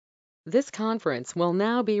This conference will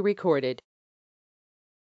now be recorded.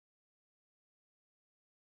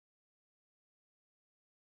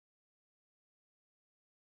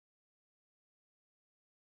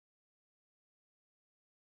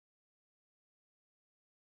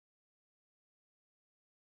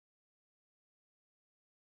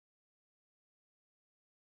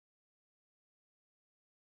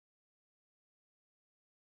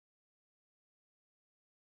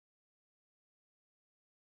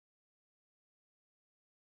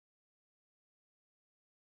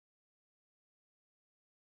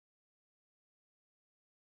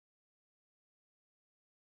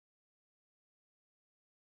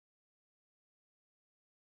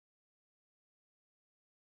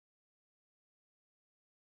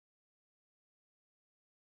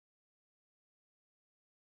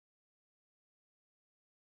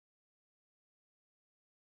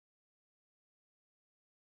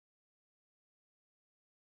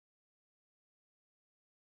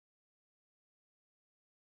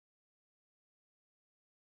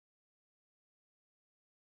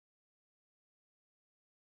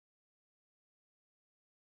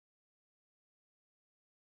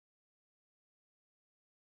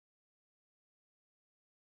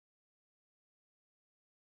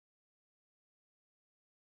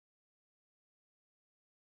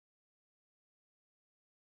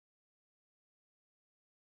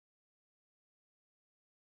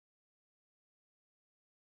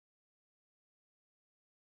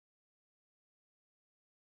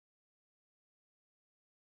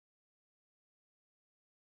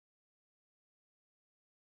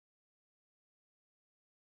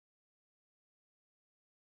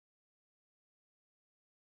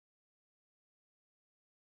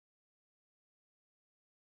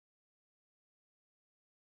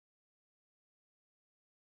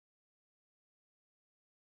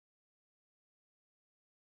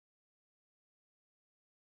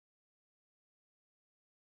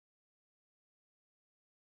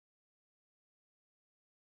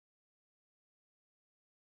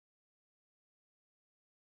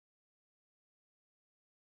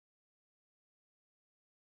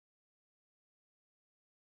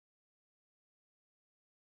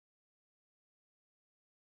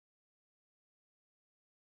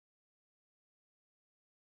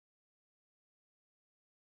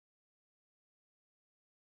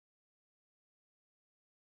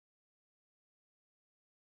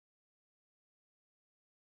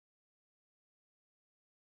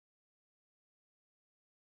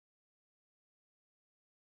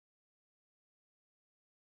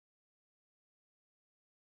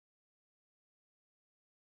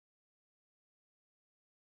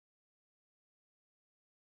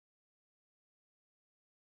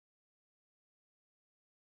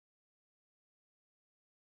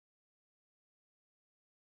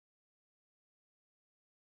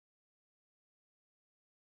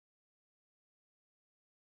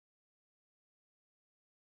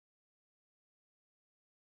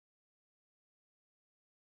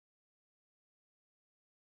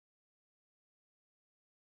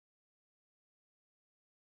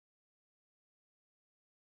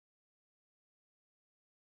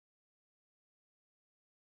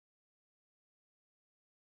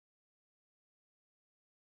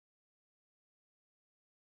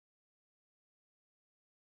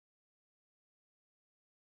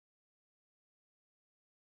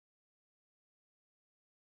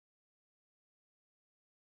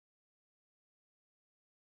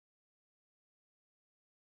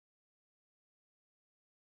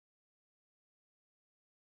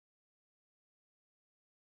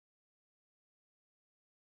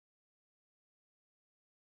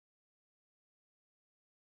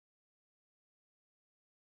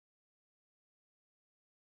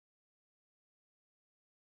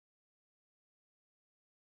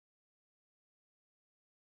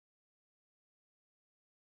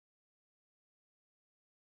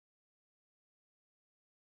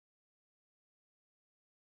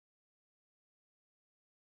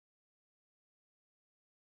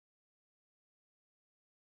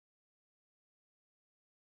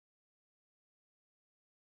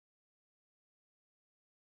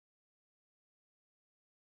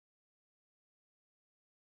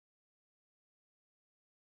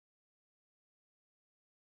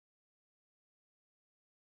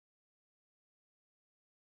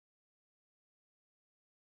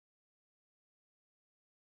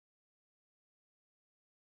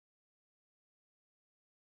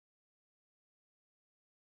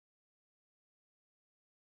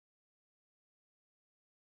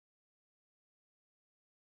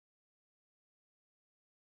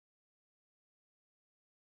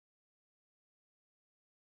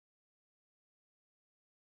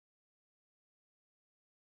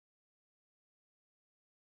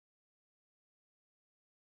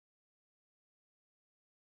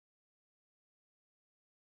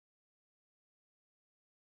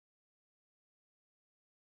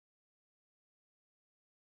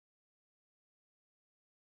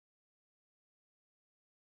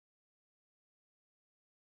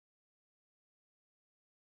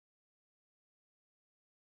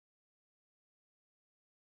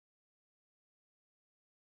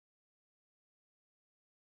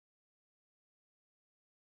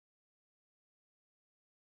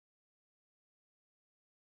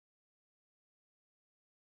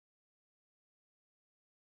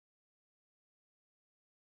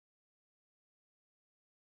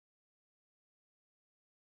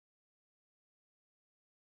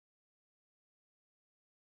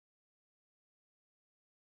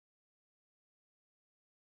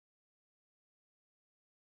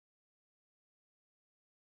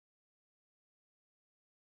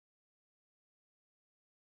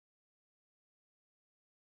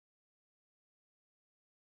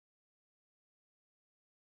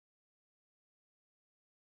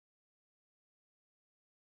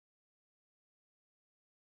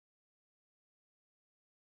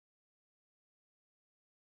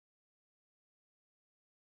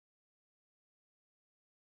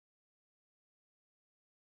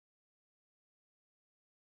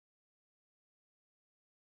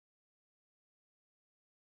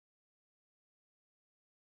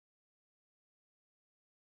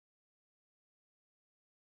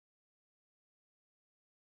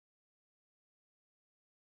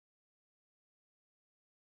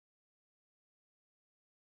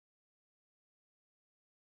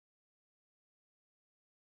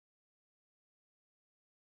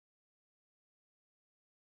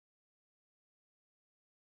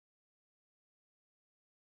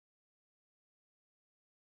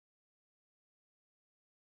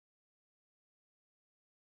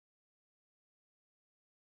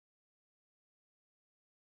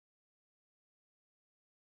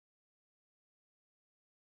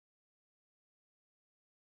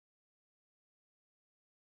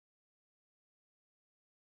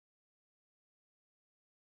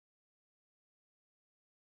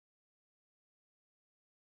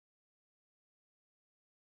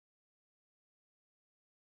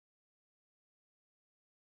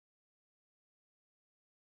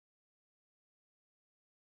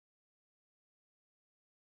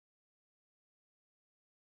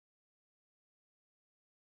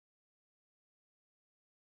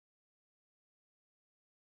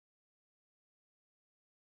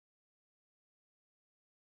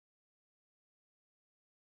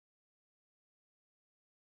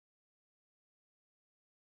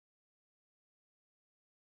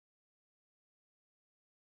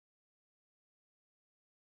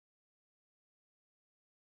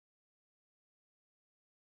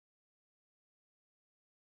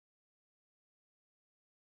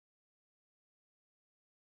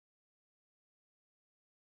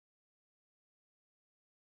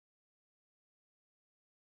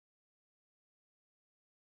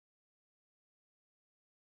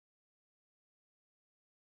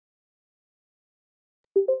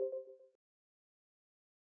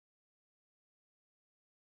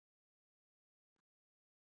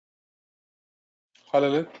 Hi,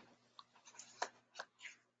 Lalit.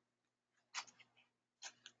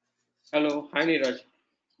 Hello, hi Neeraj.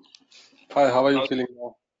 Hi, how are you How feeling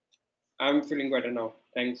now? I'm feeling better now.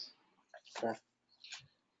 Thanks. Okay.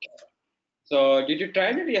 So, did you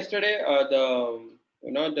try it yesterday?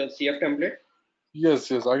 The CF template. Yes,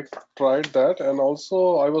 I tried that, and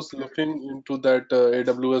also I was looking into that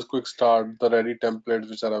AWS Quick Start, the ready templates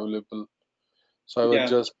which are available. So I was Yeah,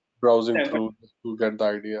 just browsing template. through to get the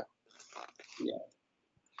idea. Yeah.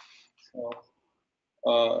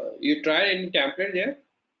 So, you tried any template there?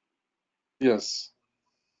 Yes,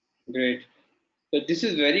 Great. So this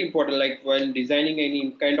is very important. Like while designing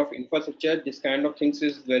any kind of infrastructure, this kind of things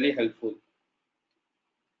is very helpful.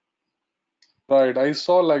 right. I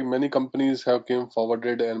saw like many companies have came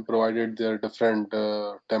forwarded and provided their different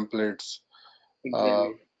templates. Uh,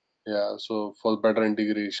 Exactly. yeah, so for better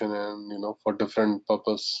integration and for different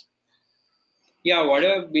purpose. Yeah,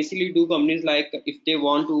 whatever basically do companies like if they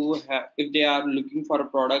want to have, if they are looking for a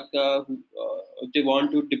product, if they want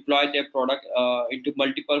to deploy their product into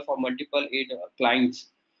multiple clients,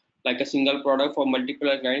 like a single product for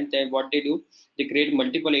multiple clients, then what they do, they create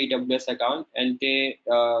multiple AWS account and they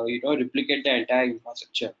replicate the entire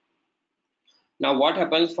infrastructure. Now, what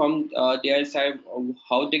happens from their side,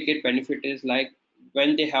 how they get benefit is like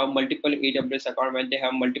when they have multiple AWS account, when they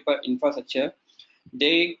have multiple infrastructure,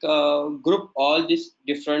 they group all these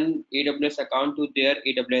different AWS account to their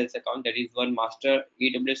AWS account. That is one master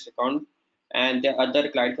AWS account, and the other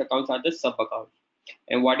client accounts are the sub accounts.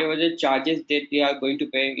 And whatever the charges that they are going to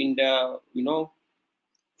pay in the,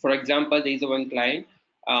 for example, there is a one client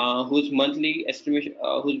whose monthly estimation,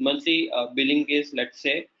 whose monthly billing is, let's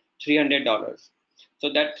say, $300.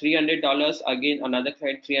 So that $300, again another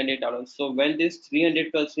client $300. So when this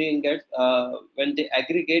 300 plus 300, when they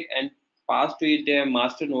aggregate and pass to their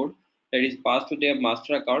master node, that is passed to their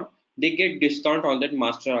master account, they get discount on that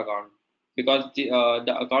master account because the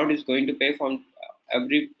account is going to pay from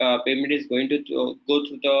every payment is going to go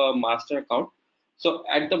through the master account. So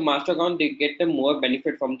at the master account, they get the more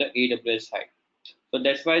benefit from the AWS side. So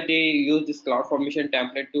that's why they use this cloud formation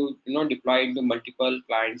template to deploy into multiple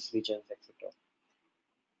clients, regions, etc.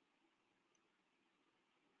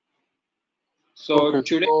 So Okay,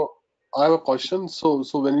 today, so I have a question. So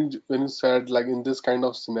when you said like in this kind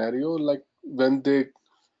of scenario, like when they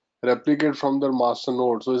replicate from their master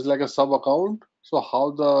node. So it's like a sub account. So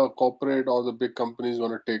how the corporate or the big company is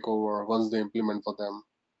going to take over once they implement for them?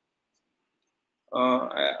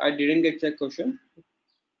 I didn't get that question.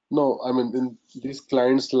 No, I mean in these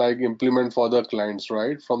clients like implement for other clients,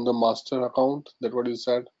 right? From the master account. That what you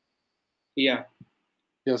said? Yeah.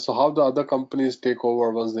 Yeah. So how the other companies take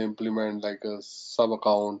over once they implement like a sub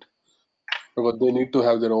account? Because they need to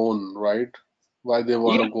have their own, right? Why they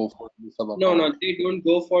want Yeah. to go for the sub No, account? no, they don't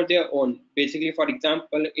go for their own. Basically, for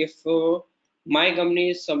example, if my company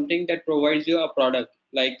is something that provides you a product,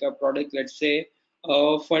 like a product, let's say,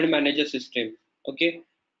 a fund manager system, okay,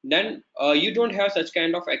 then you don't have such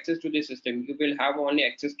kind of access to the system. You will have only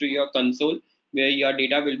access to your console where your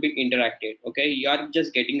data will be interacted. Okay, you are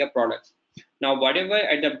just getting a product. Now, whatever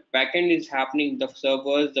at the backend is happening, the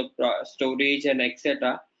servers, the storage, and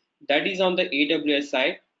etc., that is on the AWS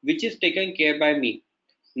side, which is taken care by me.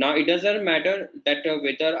 Now it doesn't matter that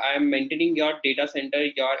whether I am maintaining your data center,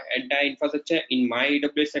 your entire infrastructure in my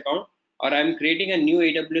AWS account, or I'm creating a new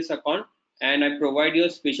AWS account and I provide you a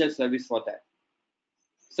special service for that.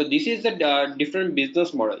 So this is the different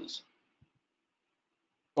business models.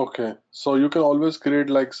 Okay. So you can always create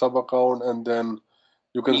like sub account and then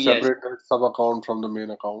you can Yes, separate that sub account from the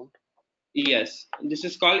main account. yes. This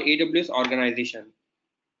is called AWS organization.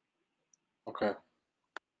 Okay.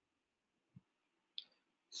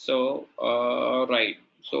 So right.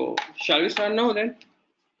 So shall we start now then?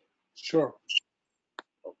 Sure.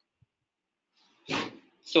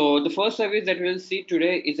 So the first service that we'll see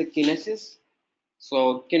today is a Kinesis.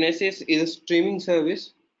 So Kinesis is a streaming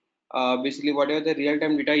service. Basically, whatever the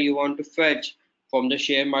real-time data you want to fetch from the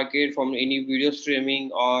share market, from any video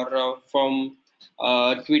streaming, or from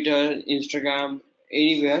Twitter, Instagram,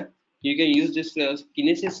 anywhere, you can use this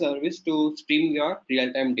Kinesis service to stream your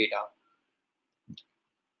real-time data.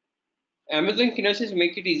 Amazon Kinesis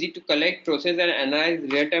make it easy to collect, process, and analyze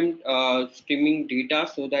real-time streaming data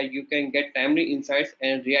so that you can get timely insights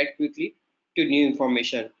and react quickly to new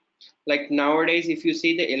information. Like nowadays, if you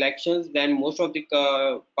see the elections, then most of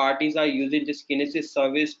the parties are using this Kinesis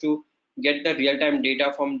service to get the real-time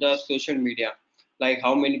data from the social media, like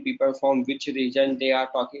how many people from which region they are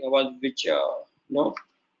talking about, which you know,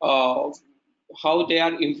 uh, how they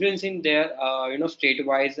are influencing their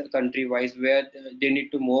state-wise, country-wise, where they need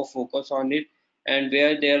to more focus on it, and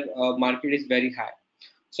where their market is very high.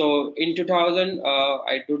 So in 2000,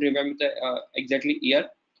 I don't remember the exactly year,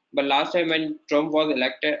 but last time when Trump was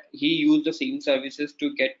elected, he used the same services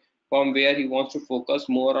to get from where he wants to focus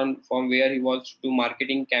more on, from where he wants to do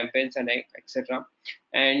marketing campaigns and etc.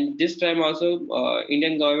 And this time also,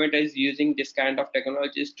 Indian government is using this kind of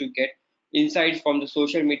technologies to get insights from the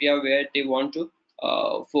social media where they want to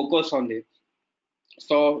focus on it.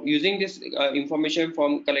 So using this information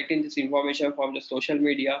from collecting this information from the social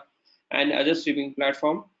media and other streaming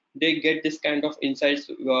platform, they get this kind of insights,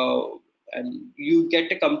 and you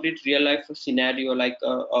get a complete real life scenario like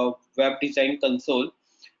a web design console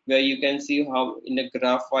where you can see how in a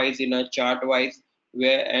graph wise, in a chart wise,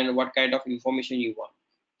 where and what kind of information you want.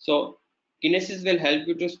 So Kinesis will help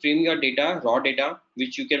you to stream your data, raw data,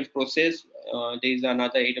 which you can process. There is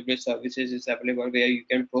another AWS services is available where you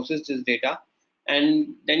can process this data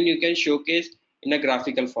and then you can showcase in a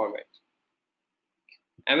graphical format.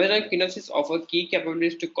 Amazon Kinesis offers key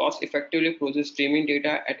capabilities to cost effectively process streaming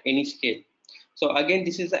data at any scale. So again,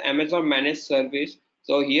 this is the Amazon managed service.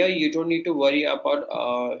 So here you don't need to worry about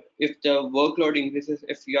if the workload increases,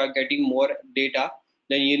 if you are getting more data,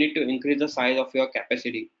 then you need to increase the size of your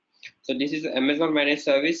capacity. So this is Amazon managed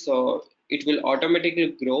service. So it will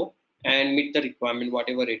automatically grow and meet the requirement,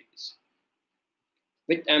 whatever it is.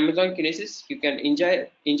 With Amazon Kinesis, you can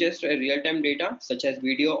ingest real-time data such as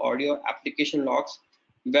video, audio, application logs,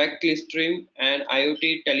 backlist stream, and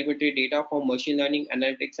IoT telemetry data for machine learning,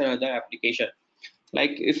 analytics, and other applications.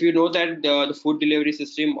 Like if you know that the food delivery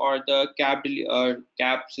system or the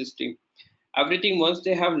cab system, everything once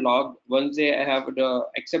they have logged, once they have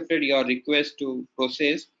accepted your request to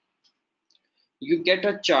process, you get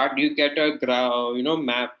a chart, you get a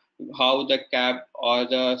map how the cab or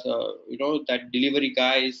the that delivery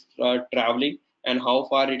guy is traveling and how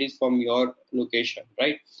far it is from your location,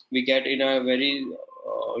 right? We get in a very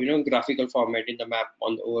graphical format in the map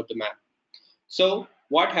over the map. So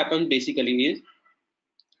what happens basically is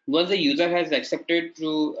once the user has accepted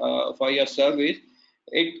to for your service,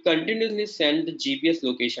 it continuously sends the GPS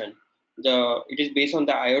location. It is based on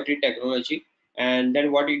the IoT technology, and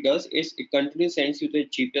then what it does is it continuously sends you the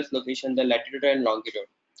GPS location, the latitude and longitude.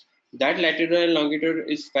 That latitude and longitude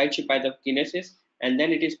is fetched by the Kinesis, and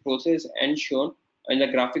then it is processed and shown in the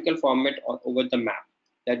graphical format over the map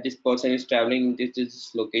that this person is traveling in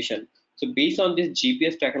this location. So based on this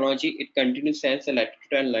GPS technology, it continues sends the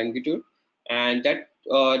latitude and longitude, and that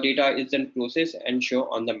data is then processed and shown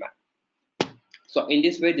on the map. So in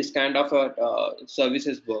this way, this kind of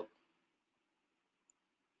services work.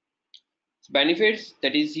 Benefits,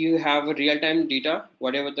 that is you have a real-time data,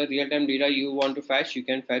 whatever the real-time data you want to fetch, you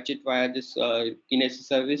can fetch it via this Kinesis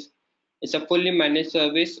service. It's a fully managed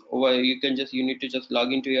service, or you need to just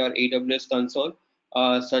log into your AWS console,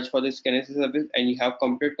 search for this Kinesis service, and you have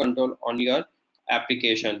complete control on your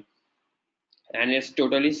application, and it's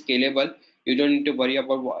totally scalable. You don't need to worry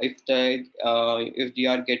about if you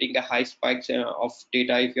are getting a high spikes of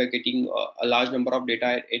data, if you are getting a large number of data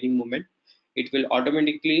at any moment. It will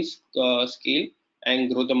automatically scale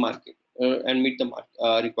and grow the market and meet the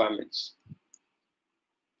requirements.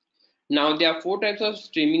 Now there are four types of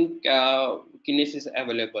streaming Kinesis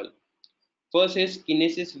available. First is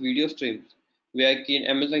Kinesis video streams, where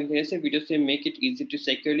Amazon Kinesis video stream make it easy to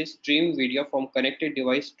securely stream video from connected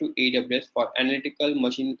device to AWS for analytical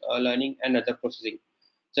machine learning and other processing.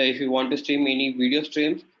 So if you want to stream any video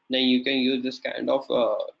streams, then you can use this kind of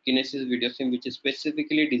Kinesis video stream, which is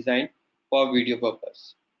specifically designed for video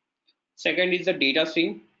purpose. Second is the data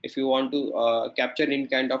stream. If you want to capture any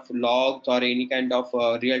kind of logs or any kind of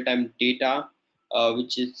real-time data,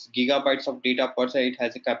 which is gigabytes of data per se, it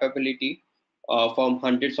has a capability from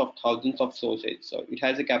hundreds of thousands of sources. So it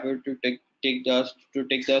has a capability to take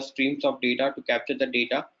the streams of data to capture the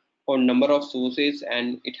data for number of sources,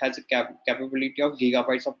 and it has a capability of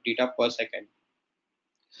gigabytes of data per second.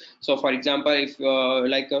 So for example, if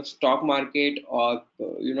like a stock market or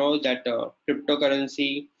that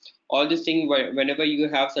cryptocurrency, all this thing, whenever you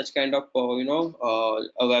have such kind of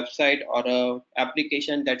a website or a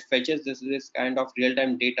application that fetches this kind of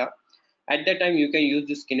real-time data, at that time you can use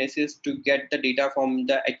this Kinesis to get the data from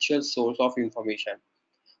the actual source of information.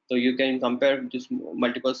 So you can compare this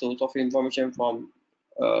multiple source of information from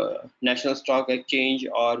National Stock Exchange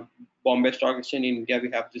or Bombay Stock Exchange. In India we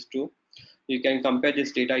have this too. You can compare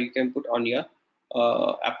this data, you can put on your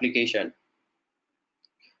application.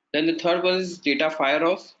 Then the third one is data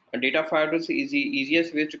firehose. A data firehose is the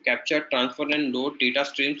easiest way to capture, transfer, and load data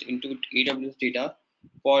streams into AWS data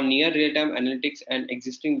for near real-time analytics and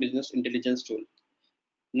existing business intelligence tool.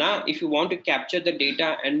 Now, if you want to capture the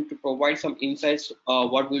data and to provide some insights,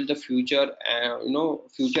 what will the future,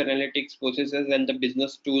 future analytics processes and the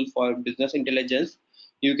business tools for business intelligence,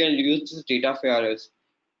 you can use this data files.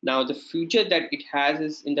 Now, the feature that it has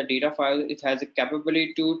is in the data file, it has a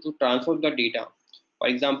capability to transform the data. For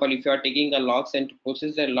example, if you are taking a logs and to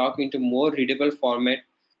process the log into more readable format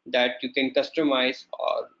that you can customize,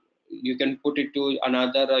 or you can put it to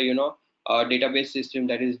another, database system,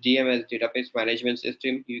 that is DMS, database management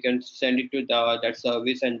system. You can send it to that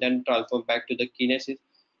service and then transform back to the Kinesis.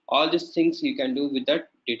 All these things you can do with that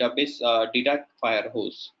database data fire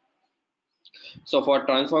hose. So for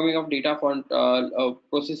transforming of data, for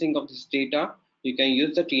processing of this data, you can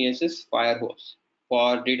use the Kinesis firehose.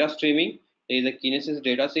 For data streaming, there is a Kinesis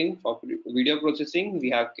data sync. For video processing, we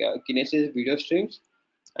have Kinesis video streams.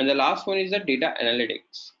 And the last one is the data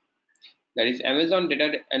analytics. That is, Amazon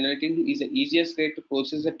Data Analytics is the easiest way to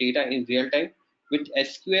process the data in real time with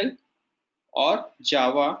SQL or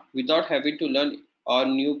Java without having to learn a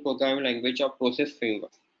new programming language or process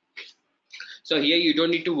framework. So here you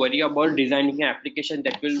don't need to worry about designing an application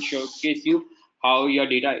that will showcase you how your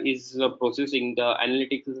data is processing, the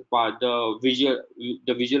analytics part, the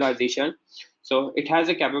visualization. So it has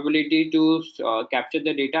a capability to capture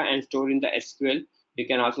the data and store in the SQL. You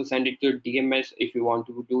can also send it to DMS if you want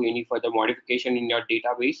to do any further modification in your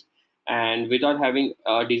database. And without having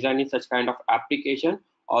designing such kind of application,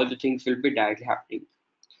 all the things will be directly happening.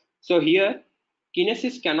 So here,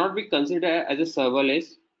 Kinesis cannot be considered as a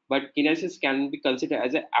serverless, but Kinesis can be considered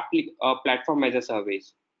as a platform as a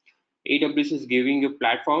service. AWS is giving you a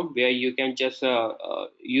platform where you can just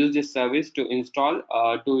use this service to install,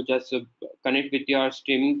 to just connect with your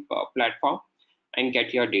streaming platform and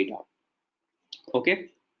get your data. Okay.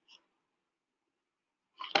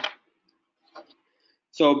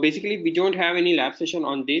 So basically, we don't have any lab session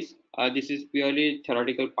on this. This is purely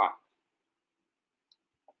theoretical part.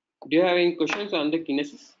 Do you have any questions on the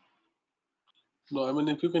Kinesis? No, I mean,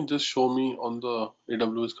 if you can just show me on the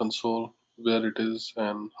AWS console where it is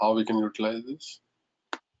and how we can utilize this.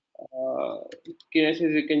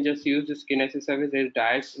 Kinesis, you can just use this Kinesis service. There is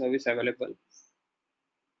direct service available.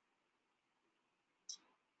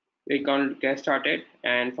 We can get started,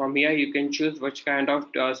 and from here you can choose which kind of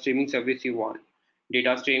streaming service you want: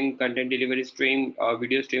 data stream, content delivery stream,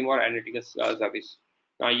 video stream, or analytics service.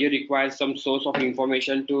 Now you require some source of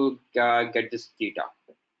information to get this data.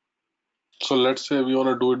 So let's say we want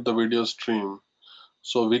to do it the video stream.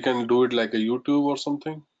 So we can do it like a YouTube or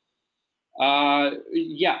something.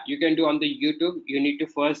 Yeah, you can do on the YouTube. You need to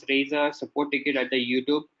first raise a support ticket at the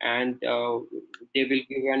YouTube, and they will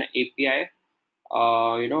give you an API.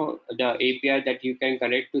 The API that you can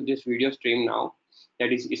connect to this video stream now.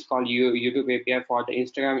 That is called YouTube API. For the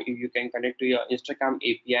Instagram, you can connect to your Instagram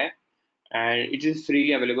API, and it is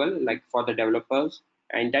freely available, like for the developers,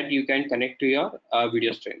 and that you can connect to your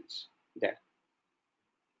video streams there.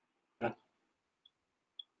 Yeah.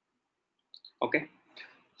 Okay.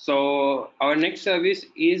 So our next service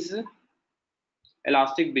is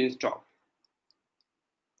Elastic Beanstalk.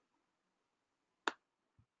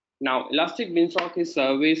 Now, Elastic Beanstalk is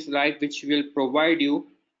service which will provide you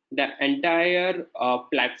the entire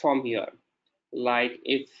platform here. Like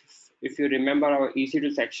if you remember our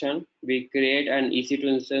EC2 section, we create an EC2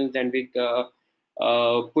 instance, then we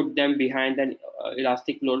put them behind an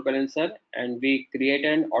Elastic load balancer, and we create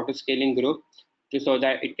an auto scaling group so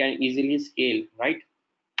that it can easily scale, right?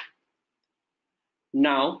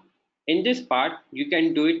 Now, in this part, you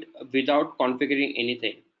can do it without configuring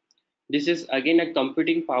anything. This is again a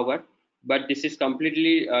computing power, but this is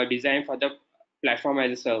completely designed for the platform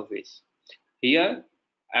as a service. Here,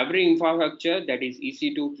 every infrastructure, that is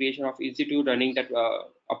EC2, creation of EC2, running that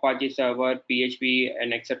Apache server, PHP,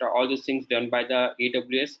 and etc. All these things done by the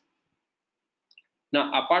AWS.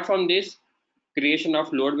 Now, apart from this, creation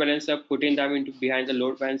of load balancer, putting them into behind the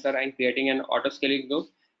load balancer and creating an auto scaling group,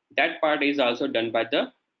 that part is also done by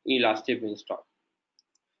the Elastic Beanstalk.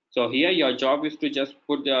 So here your job is to just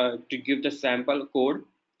to give the sample code,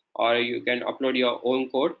 or you can upload your own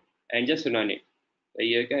code and just run it. So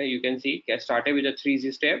you can see, get started with the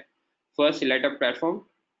 3 step. First, select a platform.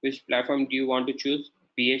 Which platform do you want to choose?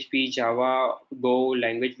 PHP, Java, Go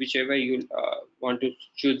language, whichever you want to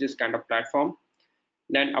choose this kind of platform.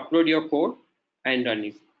 Then upload your code and run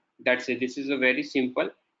it. That's it. This is a very simple,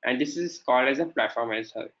 and this is called as a platform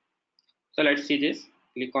as well. So let's see this.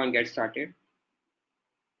 Click on get started.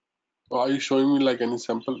 Are you showing me like any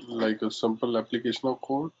sample, like a simple application of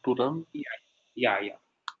code to run? Yeah.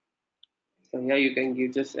 So here you can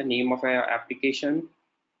give just a name of an application,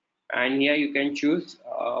 and here you can choose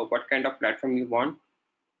what kind of platform you want.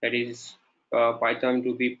 That is Python,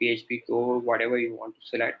 Ruby, PHP, Go, whatever you want to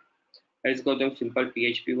select. Let's go to simple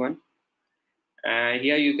PHP one. And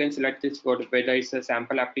here you can select this code, whether it's a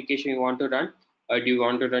sample application you want to run or do you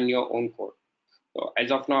want to run your own code. So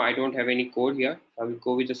as of now, I don't have any code here. I will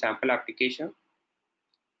go with the sample application.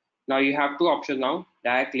 Now you have two options now,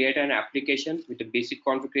 that create an application with the basic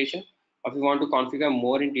configuration. If you want to configure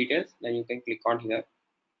more in details, then you can click on here.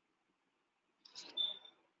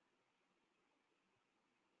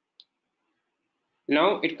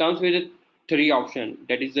 Now it comes with a three option,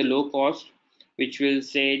 that is the low cost, which will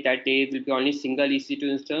say that there will be only single EC2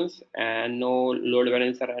 instance and no load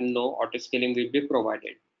balancer and no auto scaling will be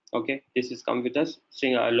provided. Okay, this is come with a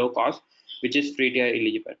low cost, which is free tier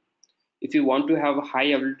eligible. If you want to have a high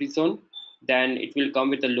availability zone, then it will come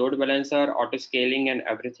with a load balancer, auto scaling and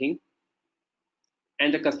everything.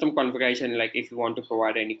 And the custom configuration, like if you want to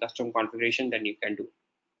provide any custom configuration, then you can do.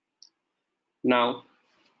 Now,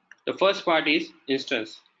 the first part is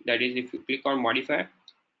instance. That is, if you click on modify,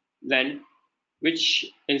 then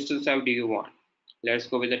which instance type do you want? Let's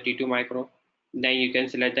go with the T2 micro. Then you can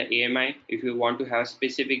select the AMI. If you want to have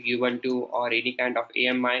specific Ubuntu or any kind of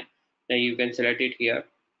AMI, then you can select it here.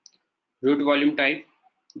 Root volume type,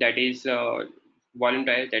 that is volume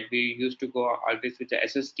type that we used to go always with the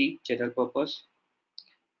SSD general purpose.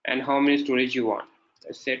 And how many storage you want.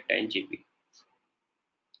 Let's say 10 GB.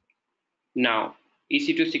 Now,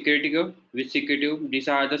 EC2 security group, which security group? These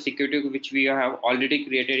are the security group which we have already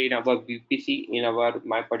created in our VPC in our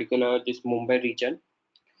my particular this Mumbai region.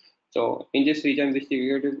 So in this region, which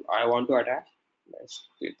security group I want to attach? Let's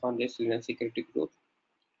click on this region security group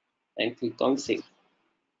and click on save.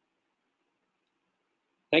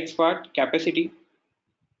 Next part, capacity,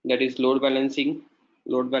 that is load balancing,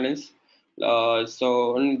 load balance. No,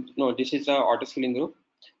 this is a auto scaling group.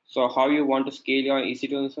 So how you want to scale your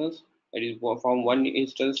EC2 instance? That is from one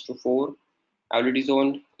instance to 4. Availability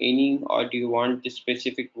zone, any, or do you want this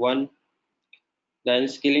specific one? Then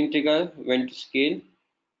scaling trigger, when to scale.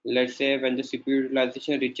 Let's say when the CPU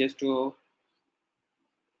utilization reaches to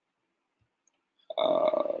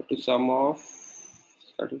some of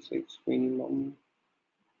 36 minimum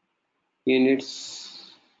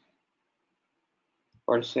units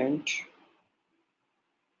percent.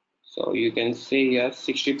 So you can say here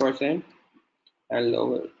 60% and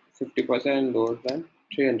lower 50% lower than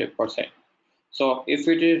 300%. So if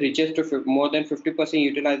it reaches to more than 50%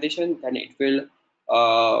 utilization, then it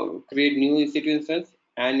will create new EC2 instance.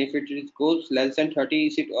 And if it goes less than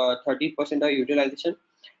 30% of utilization,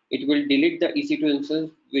 it will delete the EC2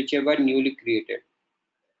 instance whichever newly created.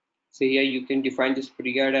 So here you can define this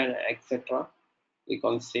period and etc. Click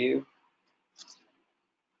on save.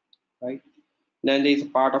 Right. Then there is a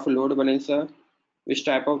part of a load balancer. Which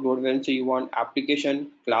type of load balancer you want?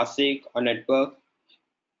 Application, classic, or network.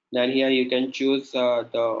 Then here you can choose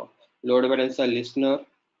the load balancer listener.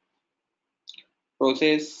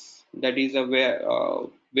 Process, that is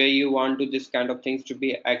where you want to this kind of things to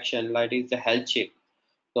be action, like is the health check.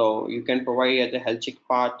 So you can provide the health check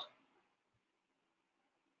part.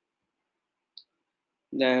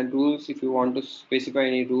 Then rules, if you want to specify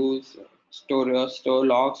any rules, store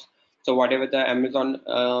logs. So whatever the Amazon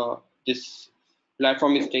this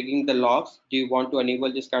platform is taking the logs, do you want to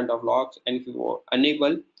enable this kind of logs? And if you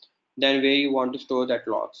enable, then where you want to store that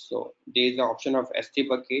logs. So there is the option of S3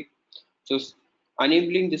 bucket. So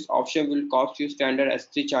enabling this option will cost you standard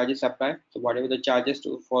S3 charges apply. So whatever the charges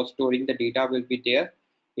for storing the data will be there,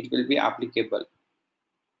 it will be applicable.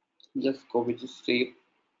 Just go with the save.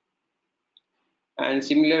 And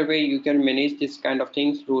similar way, you can manage this kind of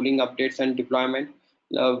things, rolling updates and deployment.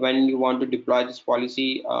 When you want to deploy this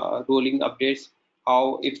policy, rolling updates,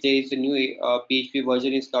 how if there is a new PHP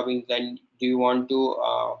version is coming, then do you want to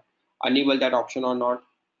enable that option or not?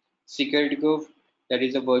 Security group, that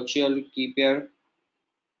is a virtual key pair.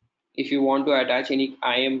 If you want to attach any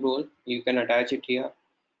IAM role, you can attach it here.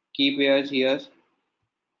 Key pairs here,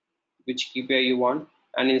 which key pair you want.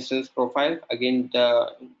 An instance profile, again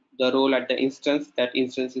the role at the instance, that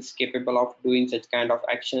instance is capable of doing such kind of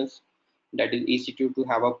actions. That is EC2 to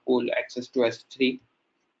have a full access to S3.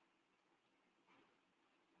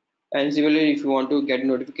 And similarly, if you want to get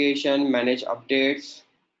notification, manage updates,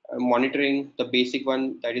 monitoring, the basic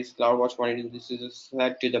one, that is CloudWatch monitoring, this is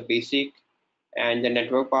set to the basic. And the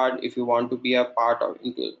network part, if you want to be a part of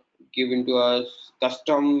give into a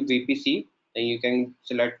custom VPC, then you can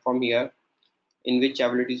select from here in which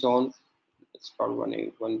availability zone. It's called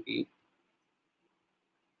 1A, 1B.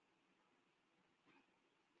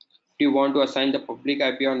 Do you want to assign the public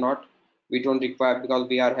IP or not? We don't require, because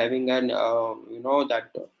we are having an that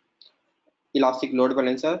elastic load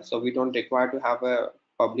balancer, so we don't require to have a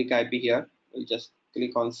public IP here. we'll just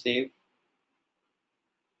click on save.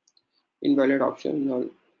 Invalid option, null.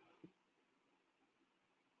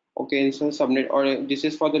 Okay, instance subnet, or this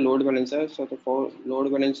is for the load balancer. So for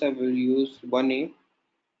load balancer, we'll use 1A,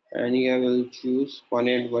 and here we'll choose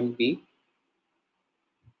 1A and 1B.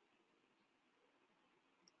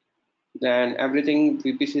 Then everything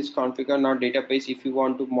VPC is configured. Now database, if you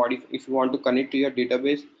want to modify, if you want to connect to your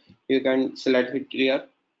database, you can select it here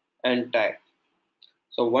and tag.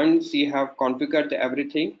 So once you have configured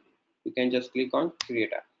everything, you can just click on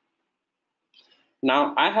create app.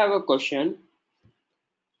 Now I have a question.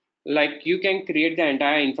 Like, you can create the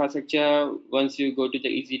entire infrastructure once you go to the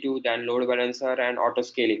EC2, then load balancer and auto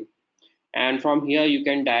scaling. And from here, you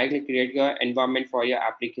can directly create your environment for your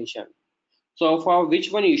application. So for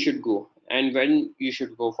which one you should go, and when you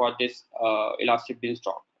should go for this elastic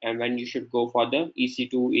beanstalk, and when you should go for the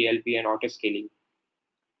EC2, ELP and auto scaling?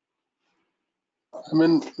 I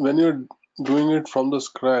mean, when you're doing it from the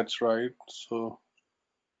scratch, right? So,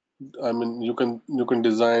 I mean, you can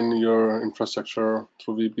design your infrastructure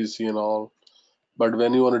through VPC and all, but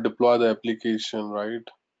when you want to deploy the application, right?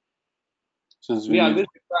 Since We we always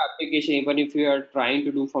deploy application, even if we are trying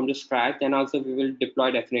to do from the scratch, then also we will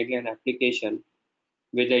deploy definitely an application.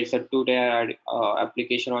 Whether it's a 2-tier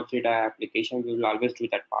application or 3-tier application, we will always do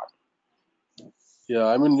that part. Yeah,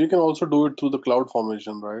 I mean, we can also do it through the cloud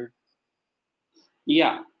formation, right?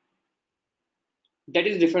 Yeah, that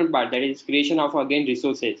is different part. That is creation of, again,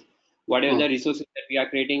 resources. Whatever the resources that we are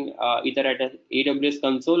creating, either at a AWS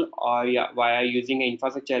console or, yeah, via using an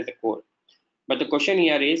infrastructure as a core. But the question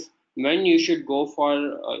here is when you should go for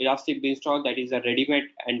Elastic Beanstalk, that is a ready-made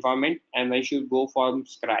environment, and when you should go from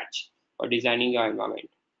scratch for designing your environment.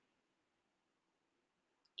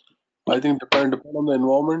 I think depend on the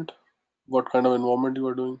environment, what kind of environment you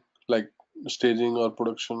are doing, like staging or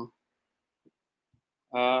production.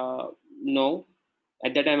 No,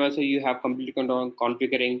 at that time also you have complete control on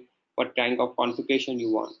configuring what kind of configuration you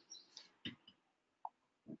want.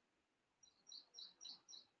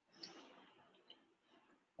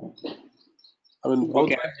 I mean, both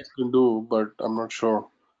Okay, ways you can do, but I'm not sure.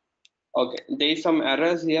 okay. There is some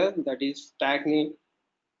errors here. That is tagging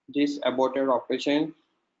this aborted operation,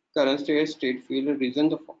 current state field, reason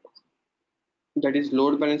the that is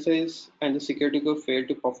load balances and the security code failed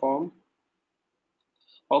to perform.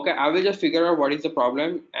 Okay, I will just figure out what is the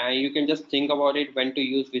problem, and you can just think about it when to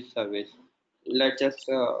use which service. Let's just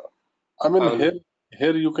I mean, have a look.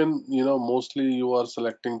 here you can, mostly you are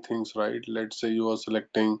selecting things, right? Let's say you are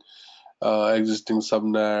selecting existing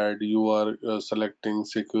subnet, you are selecting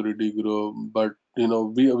security group, but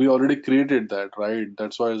we already created that, right?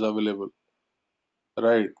 That's why it's available,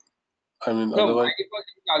 right? I mean, No, by otherwise, default,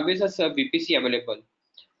 it always has a VPC available.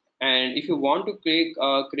 And if you want to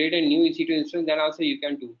create a new EC2 instance, then also you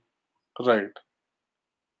can do. right.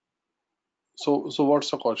 So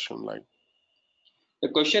what's the question like? The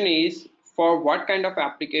question is for what kind of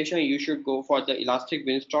application you should go for the Elastic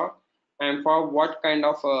Beanstalk, and for what kind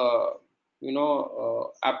of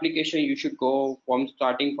application you should go from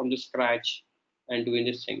starting from the scratch and doing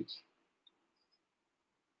these things.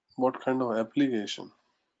 What kind of application?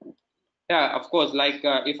 Yeah, of course. Like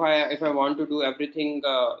if I want to do everything,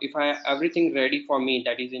 if I everything ready for me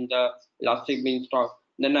that is in the Elastic Beanstalk,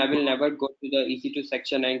 then I will never go to the EC2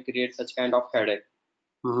 section and create such kind of headache.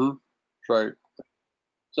 Mm-hmm. Right.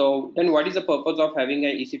 So then what is the purpose of having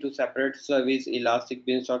an EC2 separate service, Elastic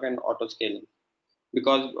Beanstalk and auto scaling?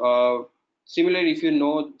 Because similarly, if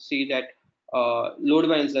you see that load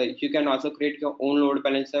balancer, you can also create your own load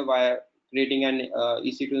balancer via creating an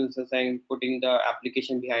EC2 instance and putting the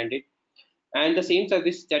application behind it. And the same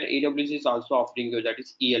service that AWS is also offering you, that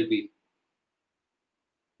is ELB.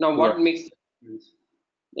 Now, Right. what makes the difference?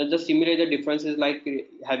 Just simulate the differences like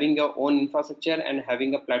having your own infrastructure and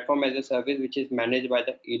having a platform as a service which is managed by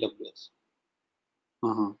the AWS.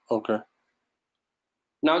 Mm-hmm. Okay.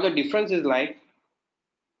 Now, the difference is like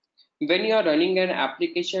when you are running an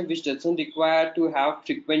application which doesn't require to have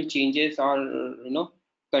frequent changes or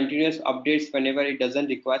continuous updates whenever it doesn't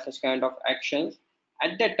require such kind of actions,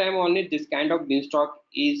 at that time only this kind of beanstalk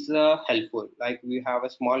is helpful. Like we have a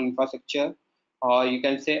small infrastructure, or you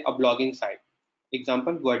can say a blogging site,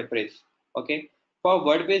 example WordPress. Okay, for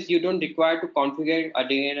WordPress you don't require to configure it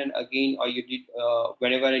again and again, or you did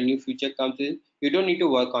whenever a new feature comes in, you don't need to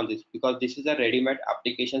work on this because this is a ready-made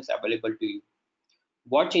applications available to you.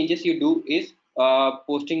 What changes you do is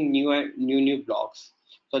posting new blogs.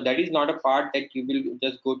 So that is not a part that you will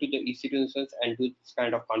just go to the EC2 instance and do this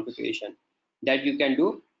kind of configuration. That you can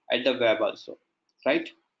do at the web also, right?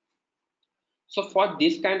 So for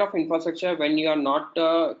this kind of infrastructure, when you are not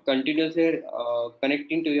continuously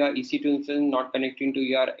connecting to your EC2 instance, not connecting to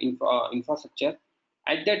your infrastructure,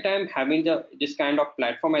 at that time having this kind of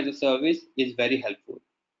platform as a service is very helpful.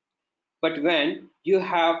 But when you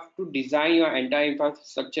have to design your entire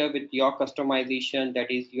infrastructure with your customization, that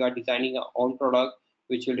is, you are designing your own product,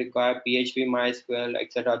 which will require PHP, MySQL,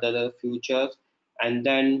 etc., other features, and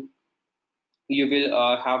then you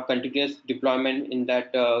will have continuous deployment in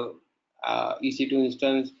that EC2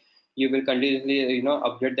 instance. You will continuously,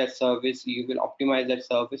 upgrade that service. You will optimize that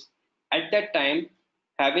service. At that time,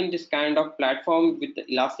 having this kind of platform with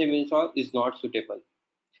elastic install is not suitable.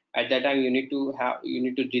 At that time, you need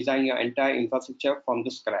to design your entire infrastructure from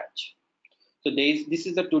the scratch. So this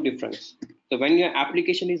is the two difference. So when your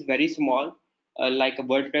application is very small, like a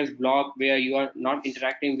WordPress blog where you are not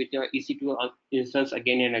interacting with your EC2 instance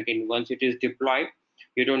again and again, once it is deployed,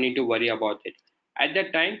 you don't need to worry about it. At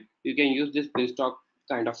that time, you can use this build stock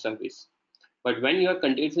kind of service. But when you are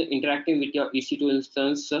continuously interacting with your EC2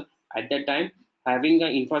 instance, at that time, having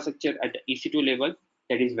an infrastructure at the EC2 level,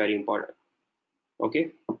 that is very important.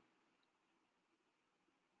 Okay.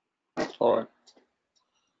 All right.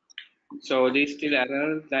 So there is still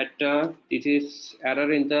error that this is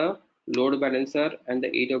error in the load balancer and the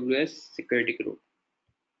AWS security group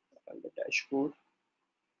on the dashboard.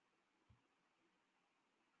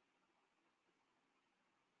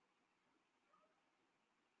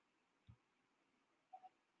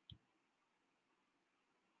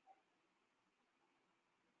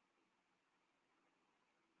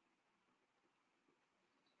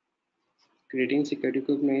 Creating security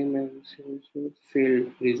group name and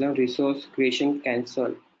failed. Reason resource creation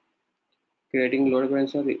cancelled. Creating load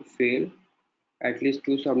balancer failed. At least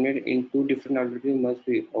two subnet in two different algorithms must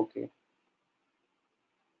be okay.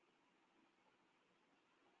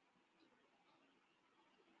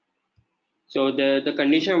 So the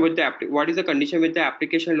condition with the what is the condition with the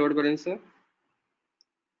application load balancer?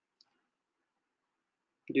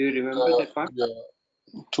 Do you remember that part? Yeah,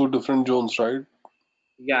 two different zones, right?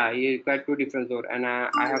 Yeah, you got two different zones, and I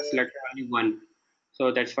have selected only one,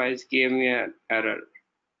 so that's why it gave me an error.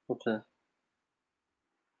 Okay.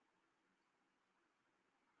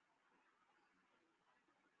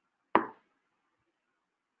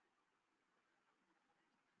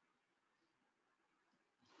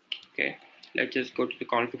 Okay, let's just go to the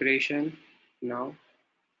configuration now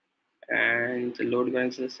and the load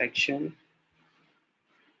balancer section.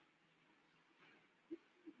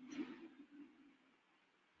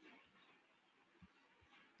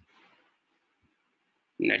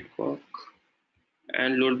 Network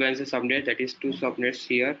and load balancer subnet, that is two subnets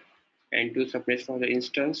here and two subnets for the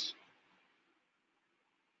instance.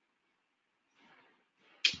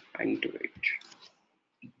 I need to wait.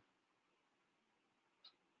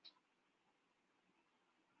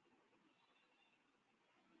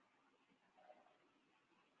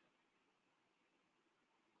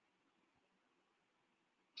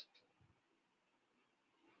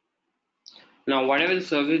 Now, whatever the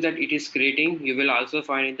service that it is creating, you will also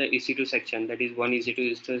find in the EC2 section. That is, one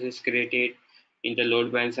EC2 instance is created in the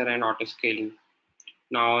load balancer and auto scaling.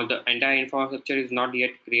 Now, the entire infrastructure is not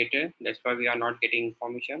yet created. That's why we are not getting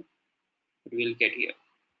information. But we'll get here.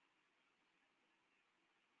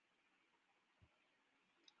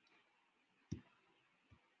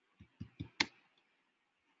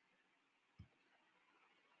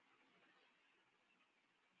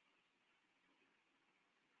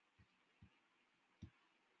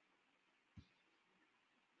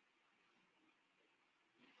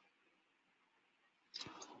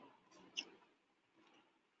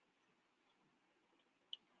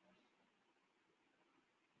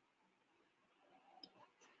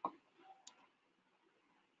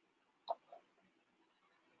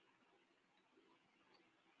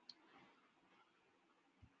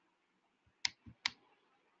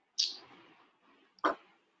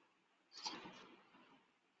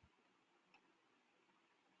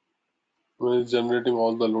 When it's generating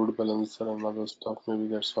all the load balancer and other stuff, maybe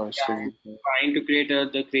that's why it's taking. Trying to create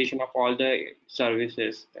the creation of all the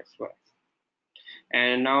services. That's why.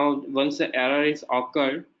 And now once the error is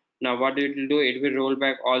occurred, now what it will do, it will roll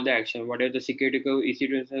back all the action, whatever the security code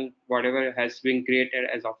EC2 instance, whatever has been created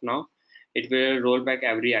as of now, it will roll back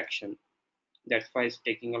every action. That's why it's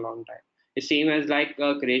taking a long time. The same as like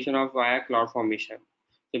creation of via cloud formation.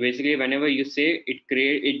 So basically whenever you say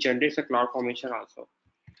it generates a cloud formation also.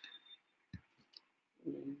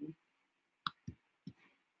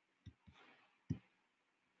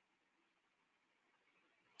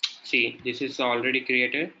 See, this is already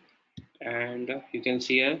created, and you can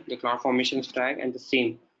see here the cloud formation stack and the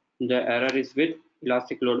same. The error is with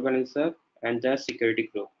elastic load balancer and the security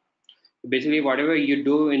group. Basically, whatever you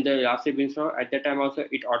do in the Elastic Beanstalk, at that time also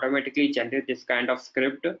it automatically generates this kind of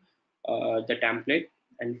script, the template,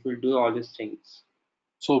 and it will do all these things.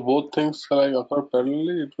 So both things like occur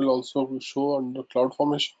parallelly. It will also show on the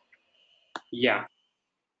CloudFormation. Yeah,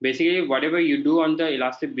 basically whatever you do on the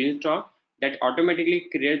Elastic Beanstalk, that automatically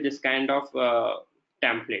creates this kind of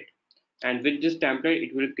template, and with this template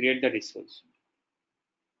it will create the resource.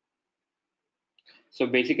 So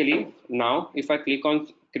basically now if I click on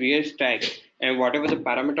create tag, and whatever the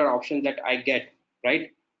parameter options that I get,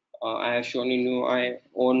 right, I have shown in my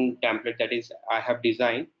own template, that is I have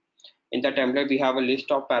designed. In the template we have a list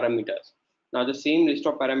of parameters. Now the same list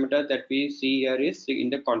of parameters that we see here is in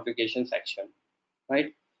the configuration section,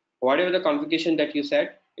 right? Whatever the configuration that you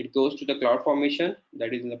set, it goes to the CloudFormation,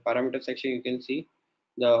 that is in the parameter section. You can see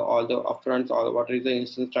the all the upfronts, all what is the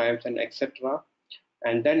instance types and etc.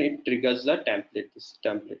 And then it triggers the template. This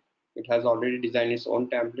template, it has already designed its own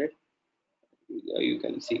template, you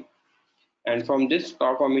can see. And from this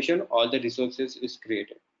CloudFormation all the resources is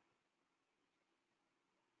created.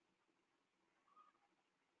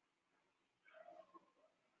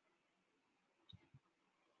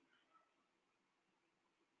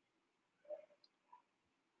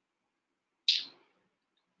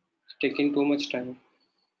 It's taking too much time.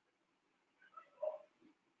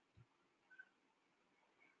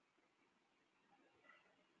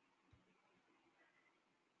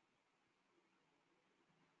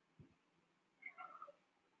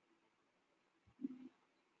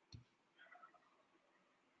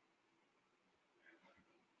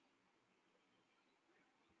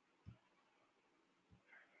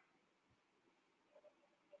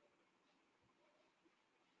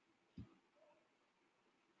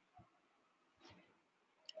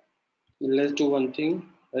 Let's do one thing.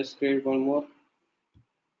 Let's create one more.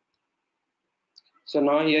 So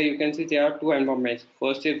now here you can see there are two environments.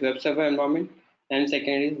 First is web server environment and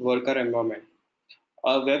second is worker environment.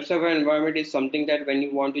 A web server environment is something that when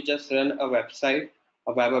you want to just run a website,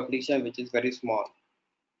 a web application which is very small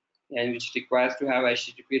and which requires to have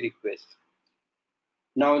HTTP request.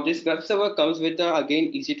 Now this web server comes with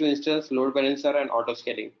again easy to install load balancer and auto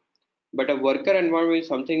scaling. But a worker environment is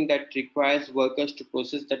something that requires workers to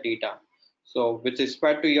process the data. So with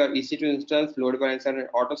respect to your easy to install load balancer and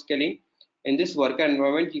auto scaling, in this worker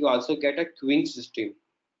environment you also get a queuing system.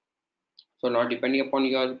 So now depending upon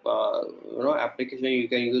your application, you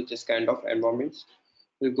can use this kind of environments.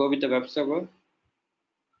 We'll go with the web server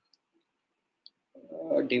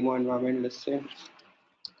demo environment. Let's say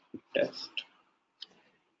test.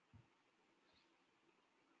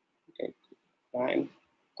 Okay, fine.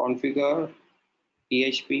 Configure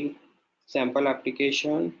PHP sample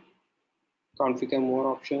application. Configure more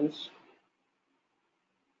options.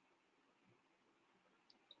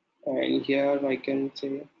 And here I can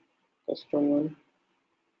say custom one.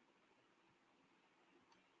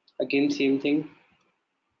 Again same thing.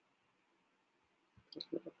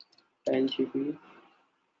 10 GB.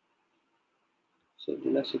 So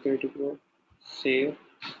the security group. Save.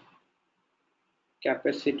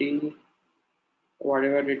 Capacity.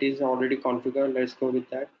 Whatever it is already configured. Let's go with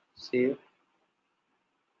that. Save.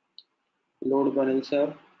 Load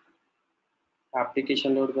balancer.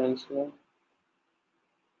 Application load balancer.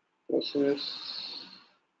 Process.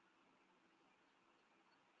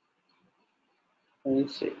 And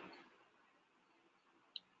save.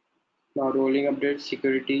 Now rolling update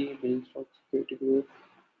security. Build of security group.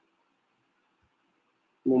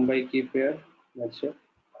 Mumbai key pair. That's it.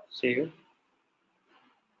 Save.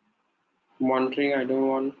 Monitoring. I don't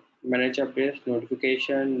want manage updates.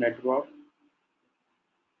 Notification. Network.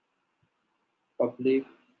 Public.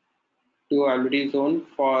 2 availability zone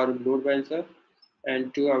for load balancer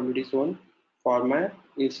and 2 availability zone for my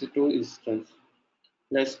EC2 instance.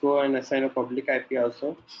 Let's go and assign a public IP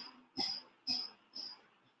also.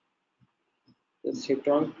 Let's hit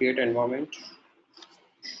on create environment.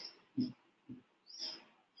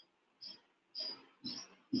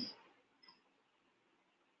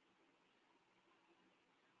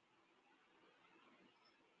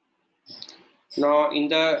 Now in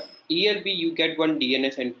the ELB you get one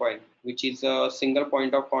DNS endpoint, which is a single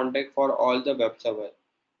point of contact for all the web server.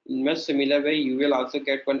 In much similar way, you will also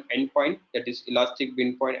get one endpoint, that is Elastic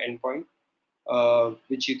Beanstalk endpoint,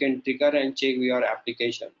 which you can trigger and check your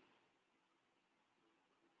application.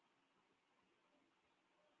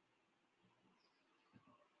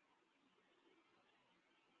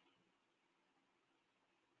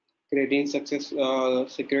 Creating success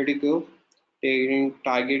security group, taking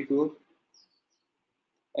target group,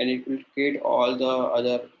 and it will create all the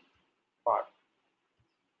other part.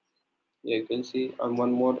 Yeah, you can see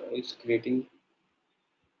one more is creating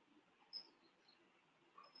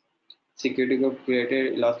security group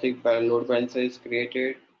created, elastic load balancer is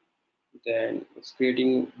created, then it's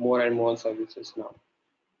creating more and more services now.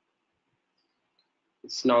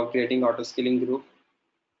 It's now creating auto scaling group.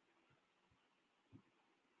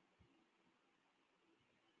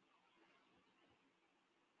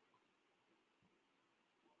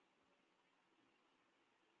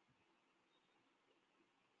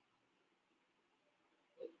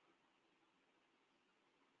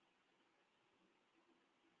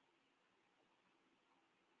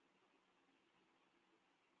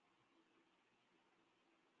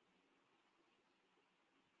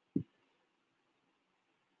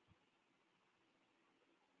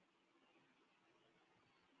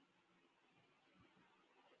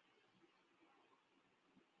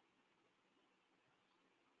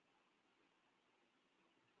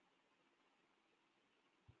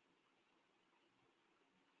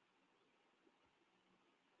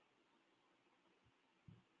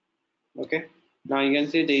 Okay. Now you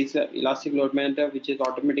can see there is a elastic load balancer which is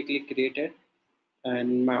automatically created,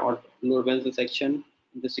 and my load balancer section,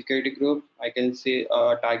 the security group, I can see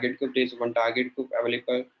target group. There is one target group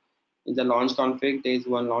available. In the launch config, there is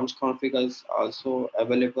one launch config is also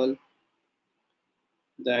available.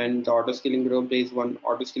 Then the auto scaling group, there is one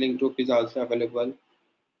auto scaling group is also available.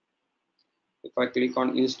 If I click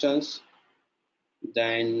on instance,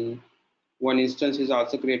 then one instance is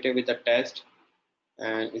also created with a test,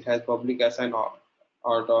 and it has public assign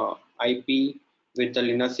or the IP with the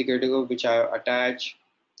Linux security group which I have attached,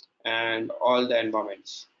 and all the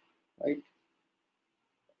environments, right?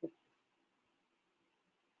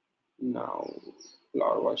 Now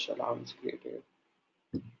CloudWatch alarm is created.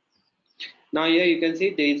 Now here you can see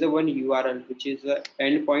there is a one URL which is the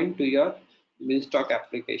endpoint to your Beanstalk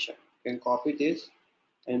application. You can copy this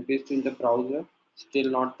and paste in the browser. Still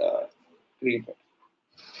not created.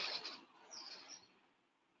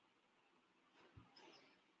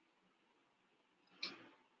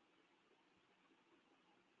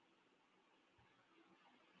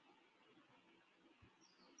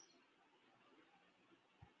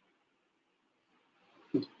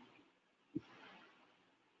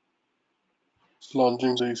 It's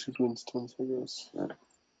launching the EC2 instance, I guess. Yeah,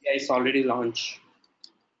 it's already launched.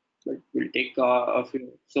 But will take a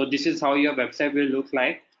few. So this is how your website will look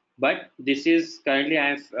like. But this is currently I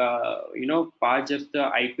have passed just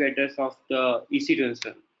the IP address of the EC2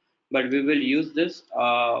 instance. But we will use this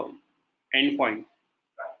endpoint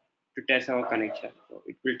to test our connection. So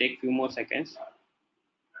it will take few more seconds.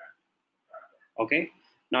 Okay.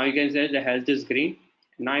 Now you can say the health is green.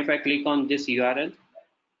 Now if I click on this URL,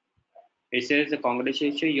 it says the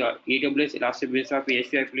congratulations, your AWS Elastic Beanstalk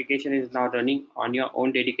PHP application is now running on your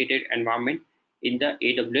own dedicated environment in the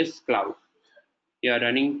AWS cloud. You are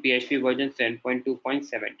running PHP version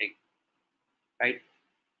 7.2.17, right?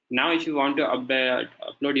 Now, if you want to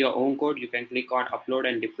upload your own code, you can click on upload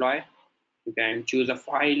and deploy. You can choose a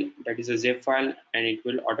file that is a zip file, and it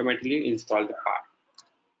will automatically install the part,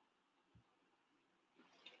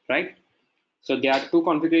 right? So there are two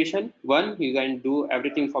configuration. One, you can do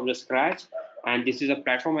everything from the scratch, and this is a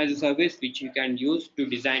platform as a service which you can use to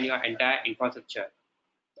design your entire infrastructure.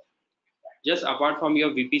 Just apart from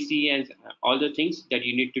your VPC and all the things that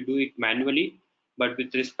you need to do it manually, but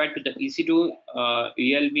with respect to the EC2,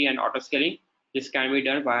 ELB, and auto scaling, this can be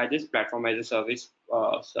done via this platform as a service.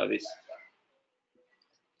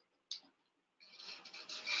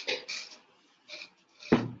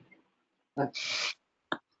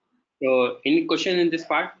 So, any question in this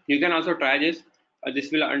part? You can also try this.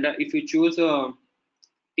 This will under if you choose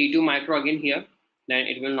T2 micro again here, then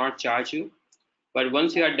it will not charge you. But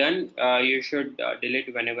once you are done, you should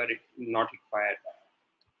delete whenever it is not required.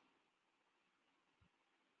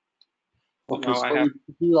 Okay, Now I so have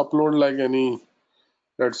if you upload like any,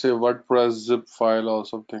 let's say WordPress zip file or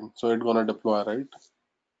something, so it's gonna deploy, right?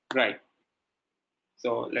 right.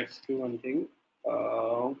 So let's do one thing.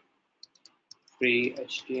 Free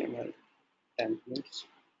HTML templates.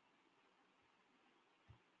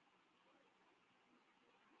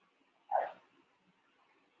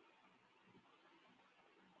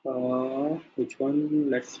 Which one?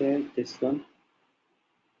 Let's say this one.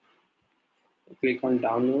 Click on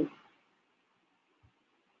download.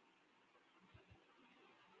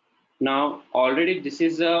 Now already this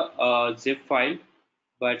is a zip file,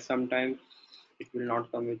 but sometimes it will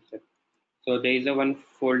not come with zip. So there is a one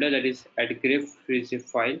folder that is at grep free zip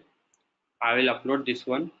file. I will upload this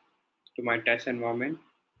one to my test environment.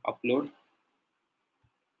 Upload,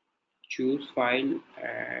 choose file,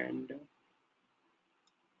 and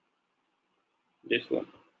this one.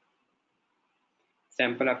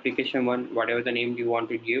 sample application 1, whatever the name you want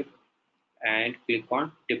to give, and click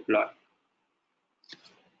on deploy.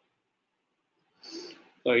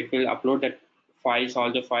 So it will upload that files,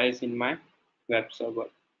 all the files in my web server.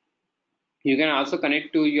 You can also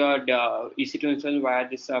connect to your EC2 instance via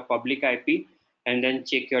this public IP and then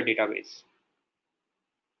check your database.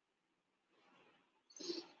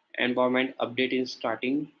 Environment update is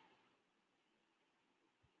starting.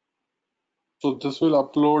 So this will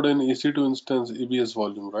upload an EC2 instance EBS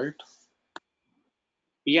volume, right?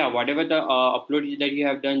 Yeah, whatever the upload that you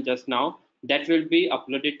have done just now, that will be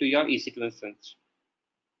uploaded to your EC2 instance,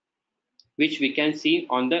 which we can see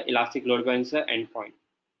on the Elastic Load Balancer endpoint.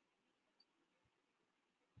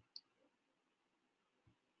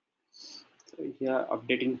 So here,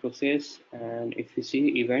 updating process, and if you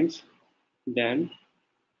see events, then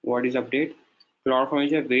what is update?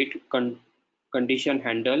 CloudFormation wait condition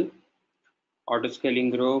handle, auto scaling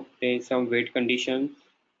group, there is some wait conditions,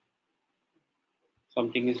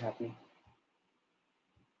 something is happening.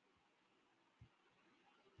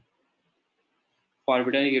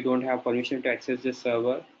 Forbidden, you don't have permission to access this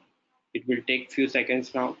server. It will take few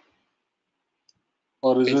seconds now.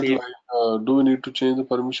 Or is it like, do we need to change the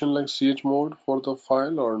permission like ch mode for the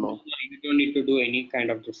file or no? You don't need to do any kind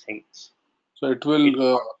of these things. So it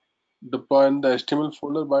will deploy in the HTML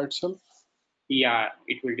folder by itself? Yeah,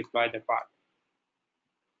 it will deploy the path.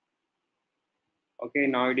 Okay,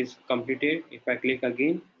 now it is completed. If I click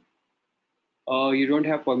again, you don't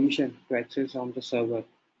have permission to access on the server.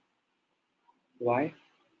 Why?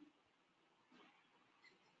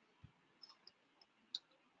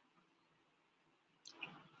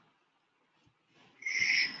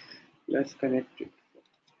 Let's connect it.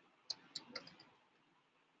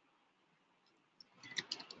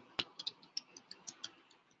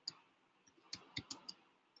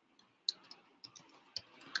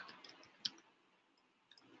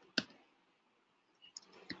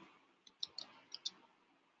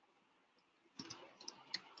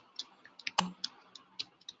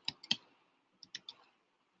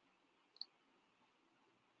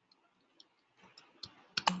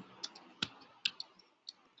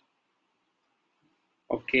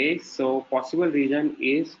 Okay, so possible reason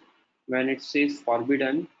is when it says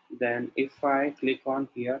forbidden, then if I click on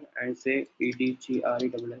here and say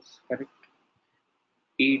EDGREWS, correct?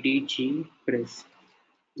 EDG press,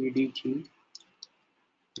 EDG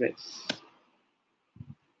press.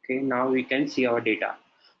 Okay, now we can see our data.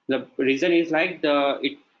 The reason is like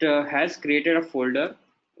it has created a folder.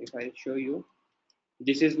 If I show you,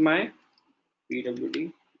 this is my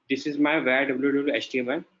PWD, this is my where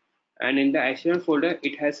www.html, and in the HTML folder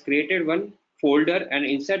it has created one folder, and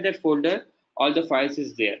inside that folder all the files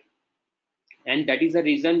is there, and that is the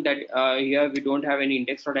reason that here we don't have any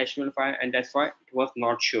index.html file, and that's why it was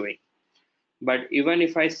not showing. But even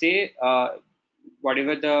if I say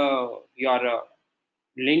whatever the your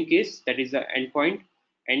link is, that is the endpoint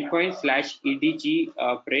slash edg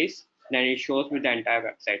press, then it shows me the entire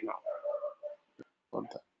website now.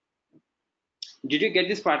 Okay. Did you get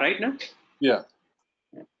this part right now? Yeah.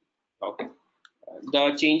 Okay.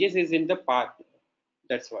 The changes is in the path,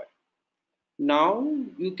 that's why. Now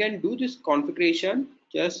you can do this configuration.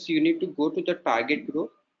 Just you need to go to the target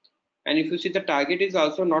group, and if you see, the target is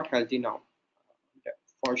also not healthy now.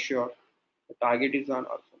 For sure, the target is on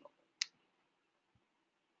also not.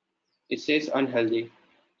 It says unhealthy.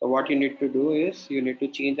 So what you need to do is you need to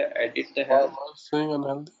change the edit the health. Why was saying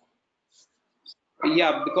unhealthy?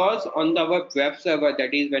 Yeah, because on the web server,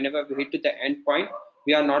 that is whenever we hit to the endpoint,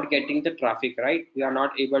 we are not getting the traffic, right? We are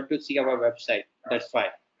not able to see our website. That's why.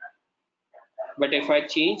 But if I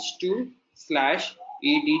change to slash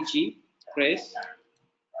edg press,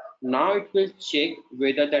 now it will check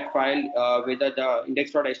whether that file, whether the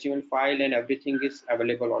index.html file and everything is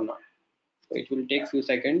available or not. So it will take few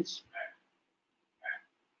seconds.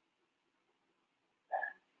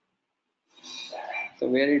 So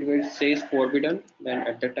where it will say forbidden, then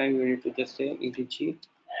at the time you need to just say edg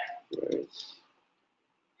press.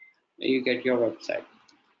 You get your website.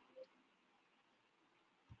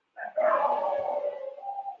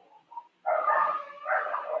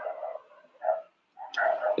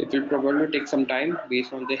 It will probably take some time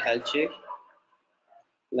based on the health check,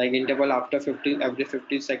 like interval after 50 every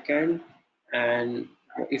 50 seconds, and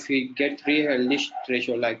if we get 3 healthy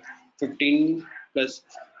ratio like 15 plus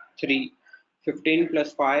 3, 15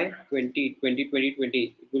 plus 5, 20, 20, 20,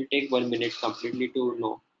 20, it will take 1 minute completely to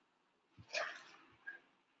know.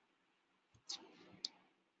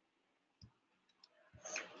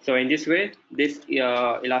 So in this way, this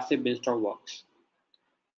Elastic Beanstalk works.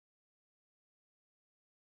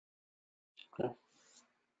 Okay.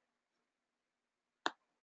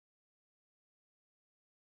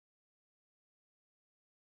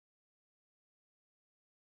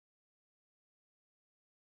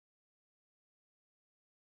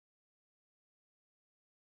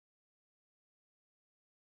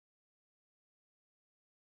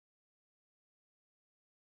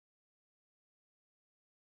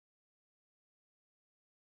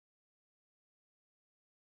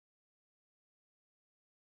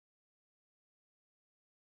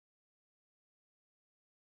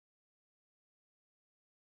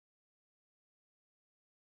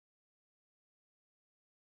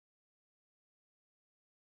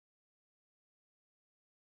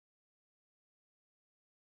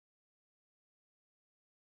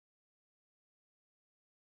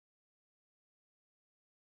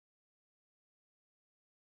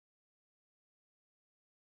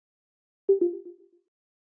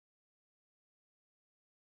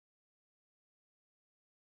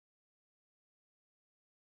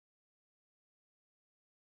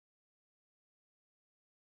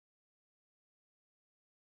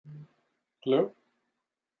 Clear?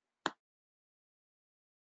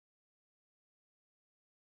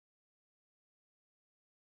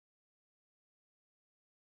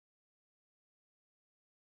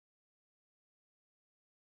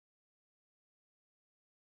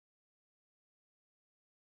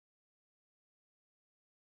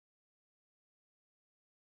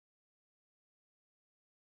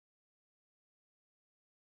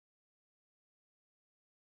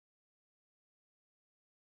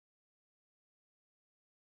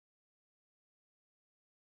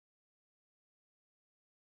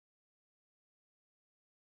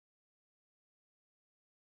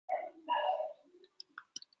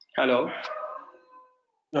 Hello.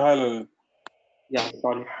 Hi, Lalit. Yeah,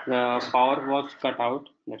 sorry. Power was cut out.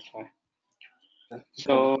 That's why. Okay.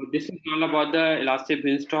 So this is all about the Elastic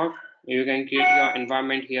Beanstalk. You can create your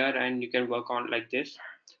environment here and you can work on like this.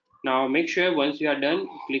 Now make sure once you are done,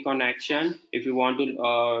 click on action. If you want to,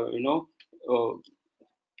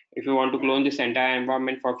 if you want to clone this entire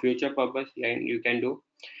environment for future purpose, then you can do.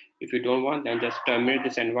 If you don't want, then just terminate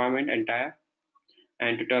this environment entire.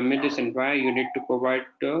 And to terminate this environment, you need to provide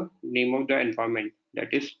the name of the environment,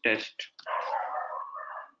 that is test.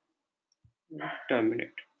 Terminate.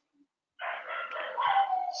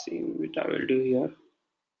 See what I will do here.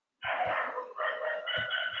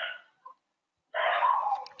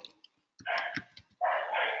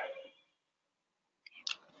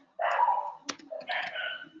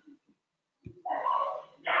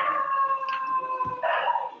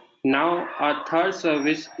 Now our third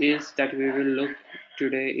service is that we will look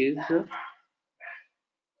today is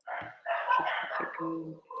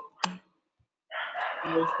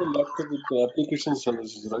Also left with the application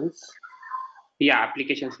services, right?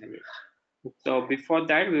 application service. So before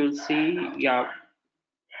that we will see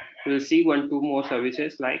one two more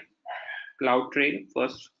services like CloudTrail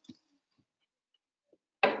first.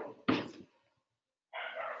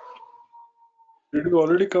 Did you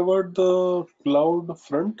already cover the cloud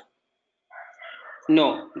front?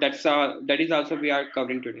 No, that is also we are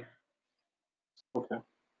covering today. Okay.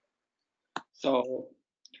 So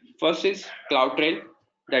first is CloudTrail.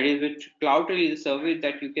 That is which CloudTrail is a service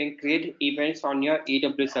that you can create events on your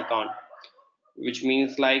AWS account, which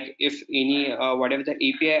means like if any whatever the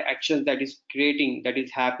API actions that is creating that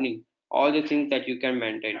is happening, all the things that you can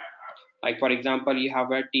maintain. Like for example, you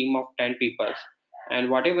have a team of 10 people, and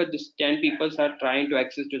whatever this 10 people are trying to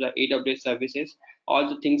access to the AWS services, all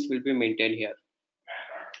the things will be maintained here.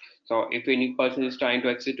 So if any person is trying to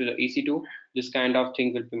access to the EC2, this kind of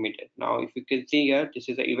thing will be maintained. Now, if you can see here, this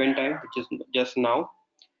is the event time, which is just now.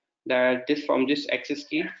 That this from this access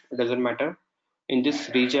key, it doesn't matter in this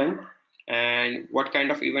region, and what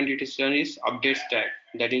kind of event it is done is update stack.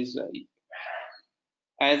 That is,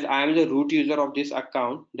 as I am the root user of this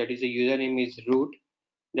account, that is the username is root,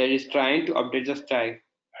 that is trying to update the stack,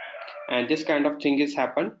 and this kind of thing is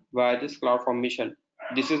happen via this cloud formation.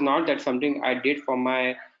 This is not that something I did for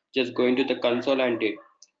my just going to the console and did.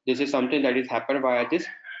 This is something that is happened via this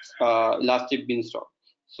elastic beanstalk.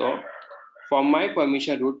 So from my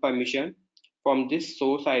permission, root permission, from this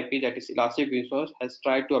source IP, that is elastic beanstalk, has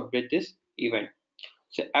tried to update this event.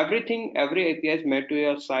 So everything, every API is made to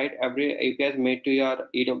your site, every API is made to your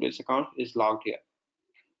AWS account is logged here.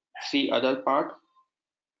 See other part.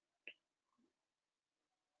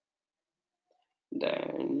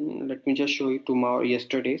 Then let me just show you tomorrow,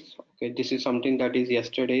 yesterday's. Okay, this is something that is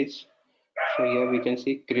yesterday's. So here we can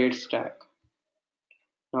see create stack.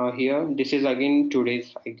 Now here, this is again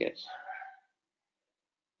today's, I guess.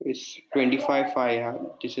 It's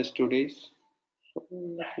 25/5. This is today's. So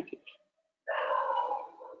let me just,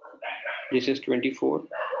 this is 24.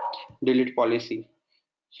 Delete policy.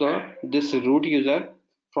 So this root user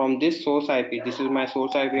from this source IP, this is my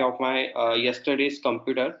source IP of my yesterday's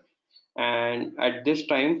computer, and at this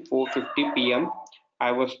time 4:50 p.m.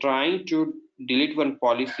 I was trying to delete one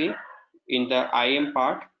policy in the IAM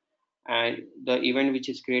part, and the event which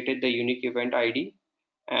is created the unique event ID,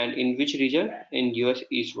 and in which region, in US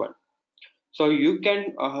East one. So you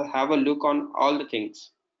can have a look on all the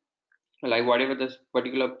things, like whatever this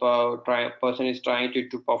particular person is trying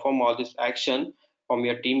to perform all this action from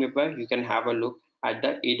your team member, you can have a look at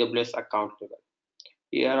the AWS account level.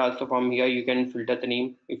 Here also from here you can filter the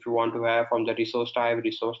name if you want to have from the resource type,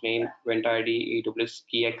 resource name, event ID, AWS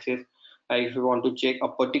key access. If you want to check a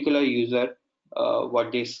particular user,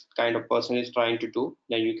 what this kind of person is trying to do,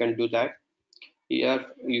 then you can do that. Here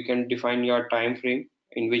you can define your time frame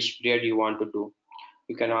in which period you want to do.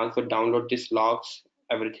 You can also download these logs,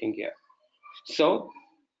 everything here. So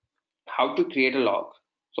how to create a log?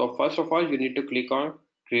 So first of all, you need to click on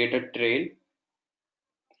create a trail,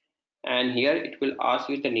 and here it will ask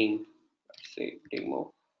you the name. say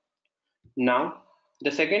demo. Now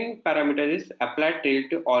the second parameter is apply trail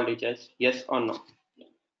to all regions, yes or no.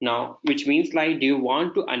 Now, which means like, do you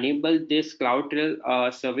want to enable this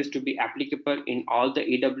CloudTrail service to be applicable in all the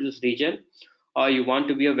AWS region, or you want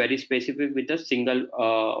to be a very specific with a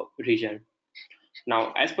single region?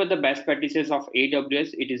 Now, as per the best practices of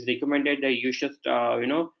AWS, it is recommended that you should,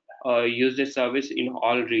 use this service in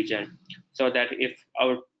all region, so that if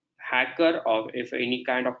a hacker or if any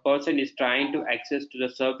kind of person is trying to access to the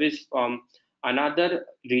service from another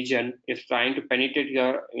region, is trying to penetrate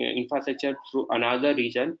your infrastructure through another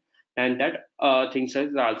region, and that things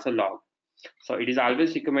is also logged. So it is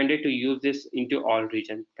always recommended to use this into all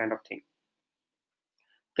region kind of thing.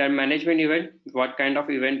 Then management event, what kind of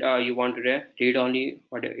event you want to read only,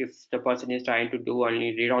 what if the person is trying to do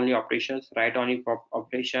only read only operations, write only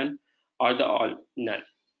operation, or the all none.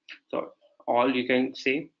 So all you can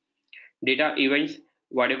say. Data events,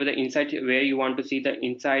 whatever the insight where you want to see the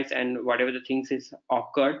insights and whatever the things is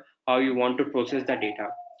occurred, how you want to process the data.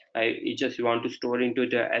 You just want to store into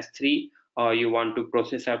the S3, or you want to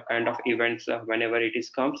process a kind of events whenever it is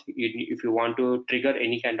comes. If you want to trigger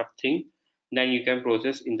any kind of thing, then you can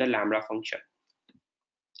process in the lambda function.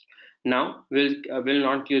 Now we'll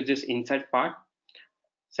not use this inside part.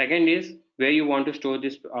 Second is where you want to store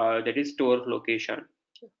this, that is store location.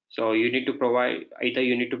 So you need to provide, either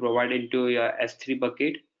you need to provide into your S3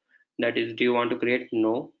 bucket, that is, do you want to create?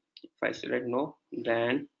 No. If I select no,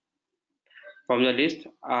 then from the list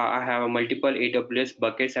I have a multiple AWS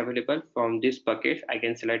buckets available. From this bucket I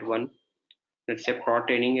can select one, let's say prod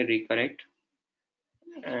training and reconnect.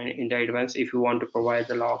 And in the advanced, if you want to provide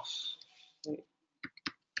the logs,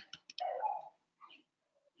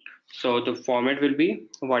 so the format will be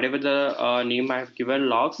whatever the name I have given,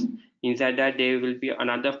 logs. Inside that there will be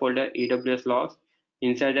another folder, AWS logs.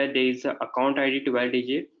 Inside that there is a account ID 12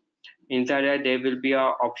 digit. Inside that there will be a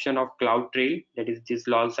option of CloudTrail, that is these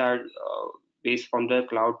logs are based from the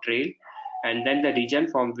CloudTrail, and then the region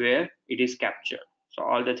from where it is captured. So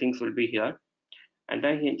all the things will be here, and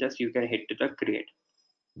then here just you can hit to the create.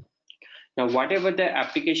 Now whatever the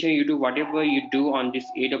application you do, whatever you do on this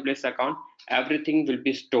AWS account, everything will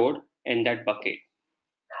be stored in that bucket.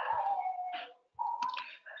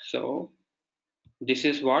 So this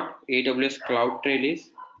is what AWS CloudTrail is,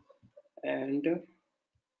 and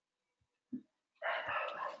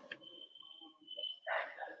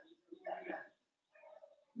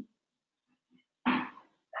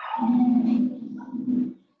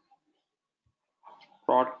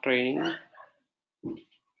prod training,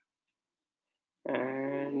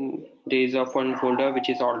 and there is a one folder which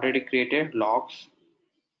is already created, logs.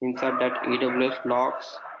 Inside that AWS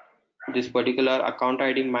logs, this particular account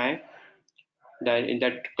ID my, then in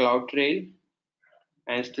that CloudTrail,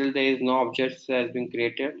 and still there is no objects has been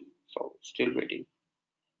created, so still waiting.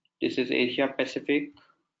 This is Asia Pacific.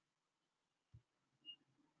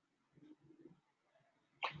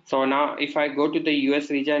 So now if I go to the US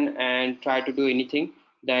region and try to do anything,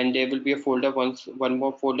 then there will be a folder, one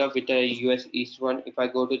more folder with the US East one. If I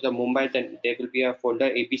go to the Mumbai, then there will be a folder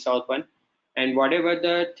AP South one, and whatever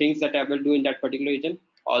the things that I will do in that particular region,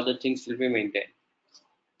 all the things will be maintained.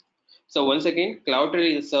 So once again,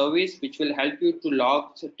 CloudTrail is a service which will help you to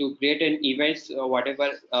log, to create an events, whatever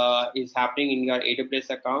is happening in your AWS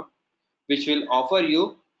account, which will offer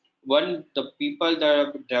you one, the people,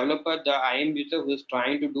 the developer, the IAM user who is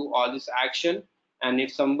trying to do all this action. And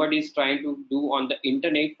if somebody is trying to do on the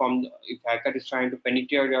internet, from if hacker is trying to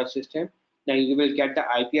penetrate your system, then you will get the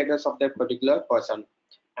IP address of that particular person,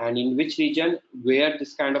 and in which region where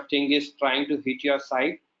this kind of thing is trying to hit your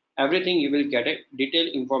site. Everything you will get a detailed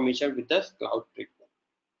information with the CloudTrail.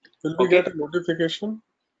 Will we get a notification?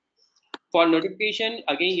 For notification,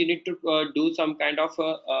 again, you need to do some kind of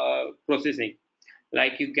processing.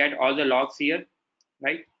 Like you get all the logs here,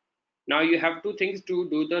 right? Now you have two things to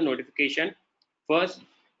do the notification. First,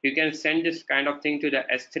 you can send this kind of thing to the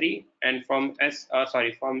S3, and from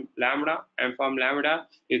from Lambda, and from Lambda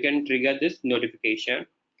you can trigger this notification.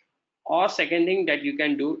 Or second thing that you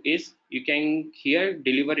can do is you can here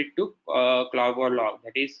deliver it to CloudWatch log,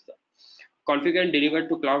 that is configure and deliver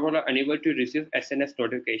to CloudWatch unable to receive SNS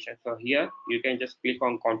notification. So here you can just click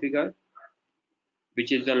on configure,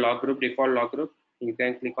 which is the log group, default log group. You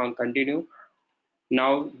can click on continue.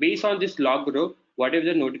 Now based on this log group, whatever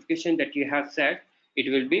the notification that you have set,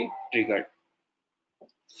 it will be triggered.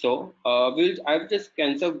 So I'll just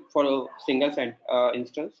cancel for a single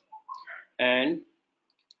instance, and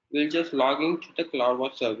we'll just log into the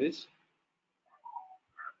CloudWatch service.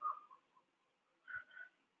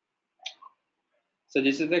 So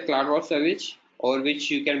this is the CloudWatch service over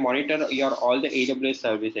which you can monitor your all the AWS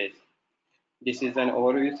services. This is an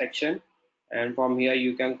overview section, and from here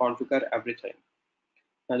you can configure everything.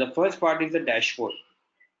 Now the first part is the dashboard.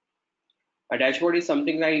 A dashboard is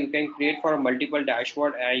something like you can create for a multiple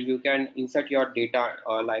dashboard, and you can insert your data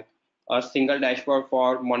like a single dashboard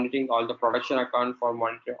for monitoring all the production account, for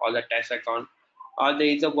monitoring all the test account, or there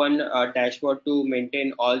is a one dashboard to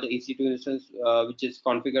maintain all the EC2 instance which is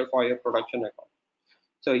configured for your production account.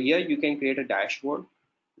 So here you can create a dashboard.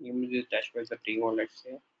 Name this dashboard is a demo, let's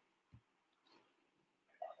say.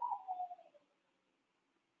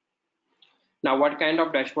 Now what kind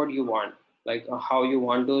of dashboard you want, like how you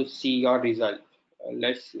want to see your result.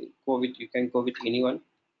 Let's go with, you can go with anyone.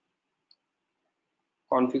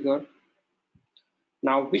 Configure.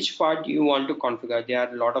 Now which part you want to configure? There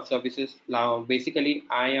are a lot of services. Now basically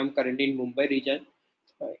I am currently in Mumbai region.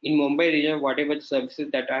 In Mumbai region, whatever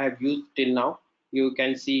services that I have used till now, you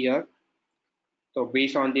can see here. So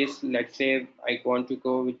based on this, let's say I want to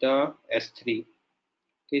go with the S3.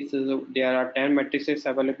 Okay, so there are 10 matrices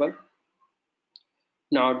available.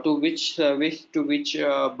 Now to which service, to which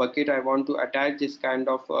bucket I want to attach this kind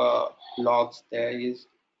of logs. There is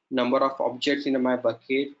number of objects in my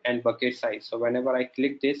bucket and bucket size. So whenever I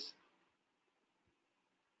click this,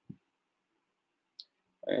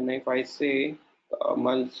 and if I say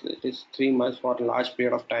months, it is 3 months for a large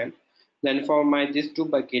period of time. Then for my these two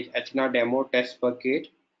buckets, Athena demo test bucket,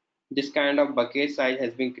 this kind of bucket size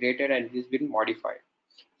has been created and it has been modified.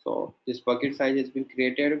 So this bucket size has been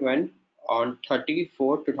created when on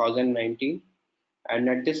 30/4/2019, and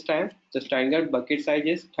at this time the standard bucket size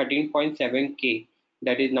is 13.7K.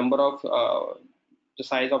 That is number of the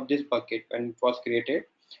size of this bucket when it was created,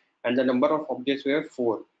 and the number of objects were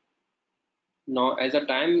 4. Now, as the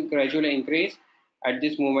time gradually increased, at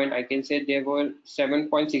this moment, I can say there were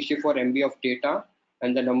 7.64 MB of data,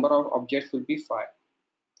 and the number of objects will be 5.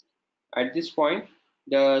 At this point,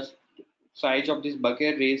 the size of this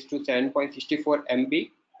bucket raised to 7.64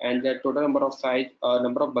 MB, and the total number of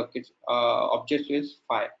number of buckets objects is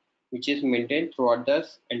 5, which is maintained throughout the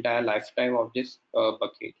entire lifetime of this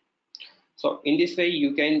bucket. So in this way,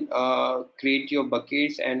 you can create your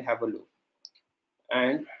buckets and have a look.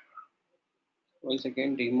 And once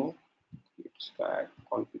again, demo. Start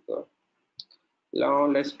configure. Now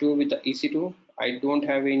let's do with the EC2. I don't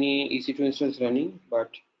have any EC2 instance running, but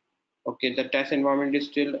okay, the test environment is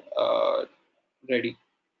still ready.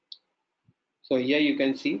 So here you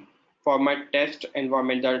can see for my test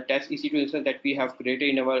environment, the test EC2 instance that we have created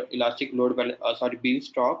in our elastic load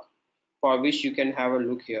Beanstalk, for which you can have a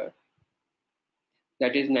look here.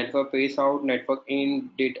 That is network face out, network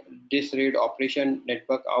in, this RAID operation,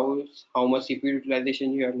 network out, how much CPU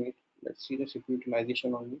utilization you have made. Let's see the CPU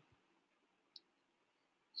utilization only.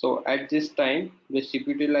 So at this time, the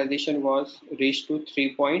CPU utilization was reached to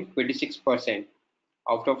 3.26%.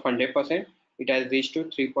 Out of 100%, it has reached to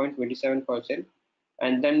 3.27%.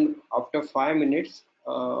 And then after 5 minutes,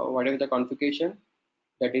 whatever the configuration,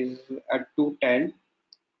 that is at 210,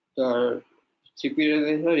 the CPU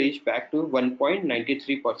utilization reached back to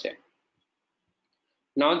 1.93%.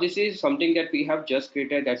 Now this is something that we have just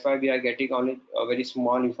created. That's why we are getting only a very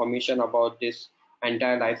small information about this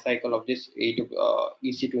entire life cycle of this EC2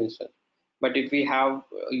 instance. But if we have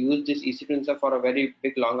used this EC2 instance for a very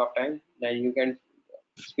big long of time, then you can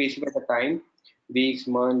specify the time, weeks,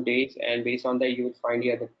 month, days, and based on that you will find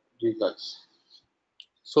here the results.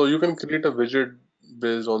 So you can create a widget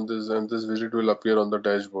based on this, and this widget will appear on the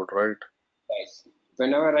dashboard, right? Nice.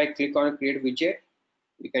 Whenever I click on create widget,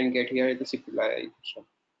 you can get here the simplification.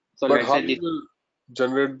 So But let's how say you this. will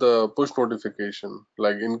generate the push notification,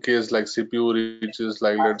 like in case like CPU reaches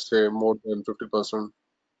like let's say more than 50%?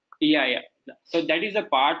 Yeah. So that is the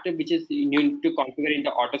part which is you need to configure in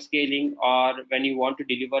the auto scaling or when you want to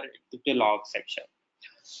deliver it to the log section.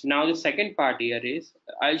 Now the second part here is,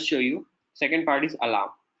 I'll show you. Second part is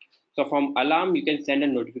alarm. So from alarm you can send a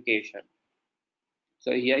notification.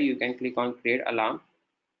 So here you can click on create alarm.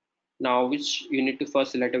 Now which you need to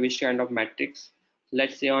first select which kind of matrix.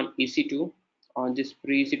 Let's say on EC2, on this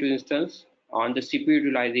pre-EC2 instance, on the CPU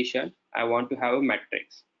utilization, I want to have a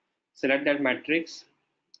matrix. Select that matrix.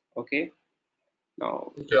 Okay.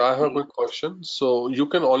 Now, Okay, I have a quick question. So you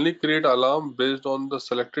can only create alarm based on the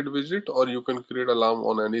selected widget, or you can create alarm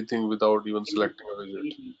on anything without even selecting a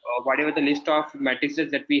widget? whatever the list of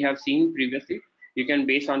matrices that we have seen previously, you can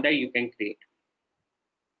based on that you can create.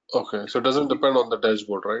 Okay, so it doesn't depend on the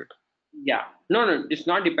dashboard, right? Yeah, no, it's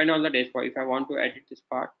not dependent on the dashboard. If I want to edit this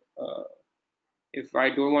part, if I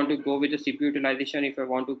don't want to go with the CPU utilization, if I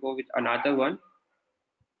want to go with another one,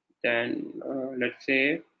 then let's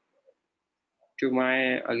say to my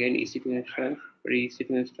again EC2 instance, pre EC2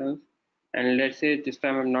 instance. And let's say this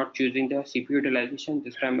time I'm not choosing the CPU utilization,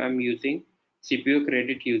 this time I'm using CPU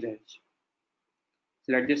credit usage.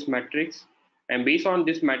 Select this matrix, and based on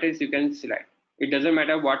this matrix you can select. It doesn't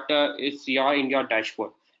matter what is your in your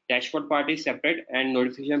dashboard. Dashboard part is separate and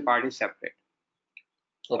notification part is separate.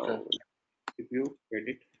 Okay. So CPU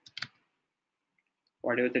credit,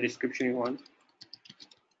 whatever the description you want.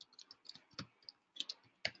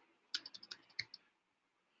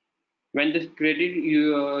 When the credit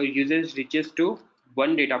usage reaches to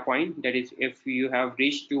one data point, that is if you have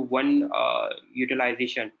reached to one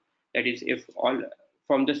utilization, that is if all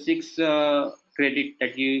from the 6 credit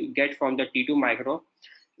that you get from the T2 micro,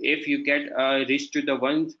 if you get reached to the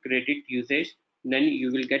one credit usage, then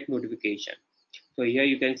you will get notification. So here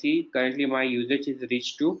you can see currently my usage is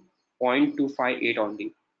reached to 0.258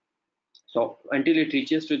 only. So until it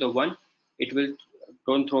reaches to the one, it will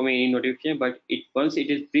don't throw me any notification, but it once it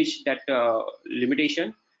is breached that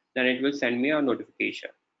limitation, then it will send me a notification.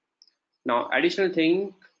 Now additional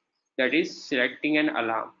thing, that is selecting an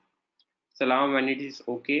alarm. Alarm when it is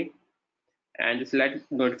okay, and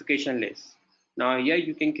select notification list. Now here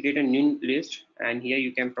you can create a new list, and here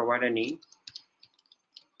you can provide a name,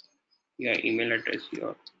 your email address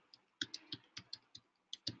here,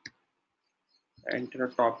 enter a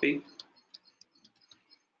topic,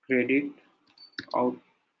 credit out.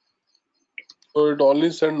 So it only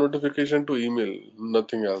send notification to email,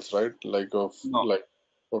 nothing else, right? Like No,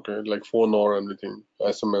 okay, like phone or anything,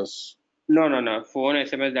 SMS. no. Phone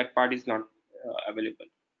SMS, that part is not available.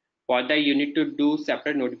 For that, you need to do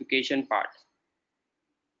separate notification part.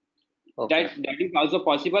 Okay. That is also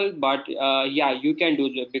possible, but yeah, you can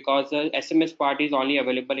do that because the SMS part is only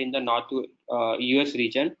available in the North US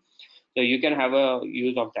region, so you can have a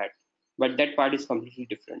use of that. But that part is completely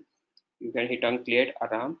different. You can hit on create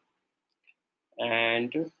alarm,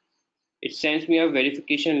 and it sends me a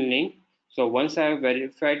verification link. So once I have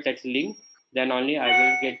verified that link, then only I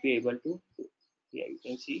will be able to. Yeah, you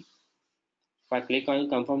can see if I click on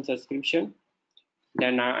confirm subscription,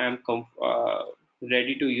 then I am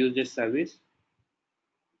ready to use this service.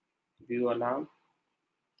 View alarm.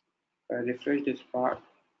 I refresh this part.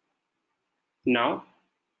 Now,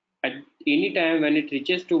 at any time when it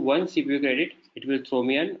reaches to one CPU credit, it will throw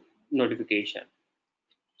me a notification.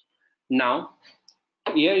 Now,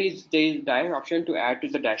 here is there is direct option to add to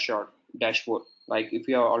the dashboard. Like if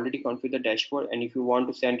you have already configured the dashboard and if you want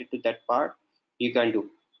to send it to that part, you can do.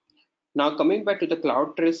 Now coming back to the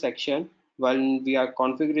CloudTrail section, when we are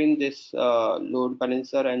configuring this load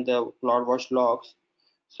balancer and the CloudWatch logs,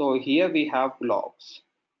 so here we have logs.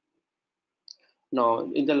 Now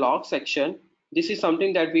in the log section, this is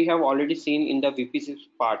something that we have already seen in the VP6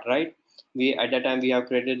 part, right? We at that time we have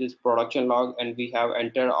created this production log and we have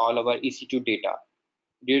entered all our EC2 data.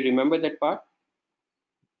 Do you remember that part?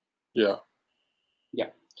 Yeah. Yeah.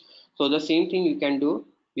 So the same thing you can do.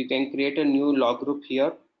 You can create a new log group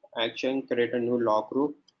here. Action, create a new log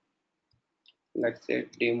group. Let's say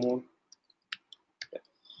demo.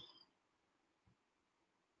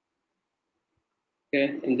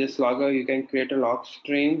 Okay, in this logger you can create a log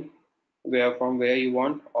stream from where you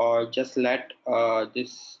want, or just let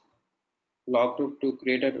this log group to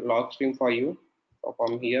create a log stream for you. So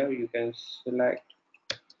from here you can select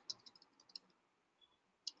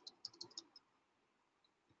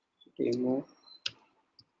demo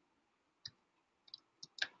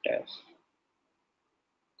test.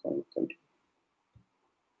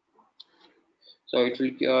 So it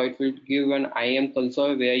will give an IAM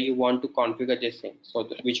console where you want to configure this thing. So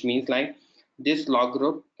which means like this log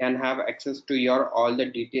group can have access to your all the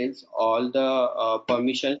details, all the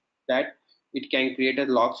permissions, that it can create a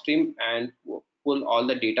log stream and pull all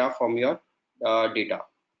the data from your data.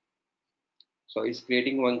 So it's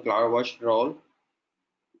creating one CloudWatch role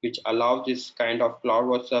which allows this kind of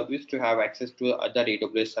CloudWatch service to have access to other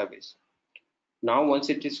AWS service. Now once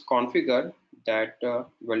it is configured, that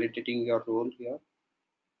validating your role here,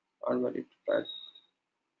 unvalidated.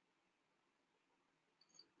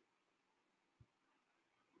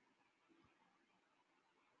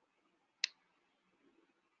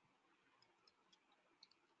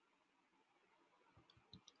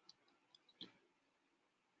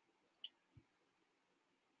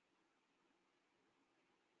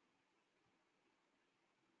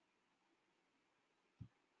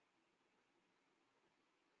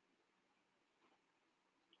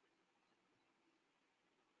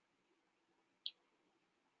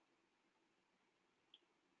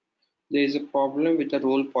 There is a problem with the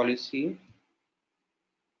role policy.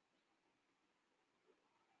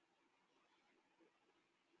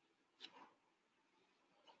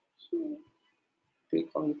 So click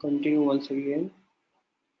on continue once again.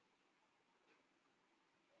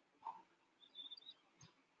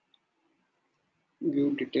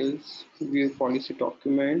 details, view policy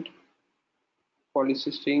document,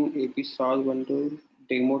 policy string, AP source bundle,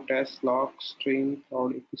 demo test log string,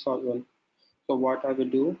 cloud AP source one. So what I will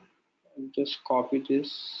do, I'll just copy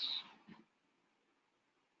this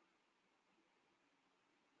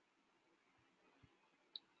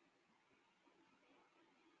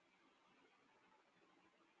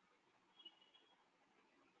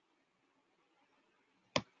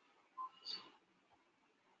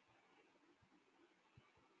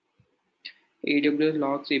AWS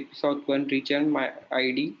logs episode 1 region my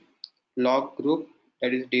ID, log group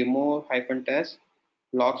that is demo hyphen test,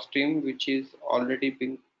 log stream which is already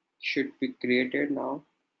been should be created now.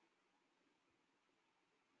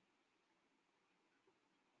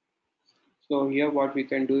 So here what we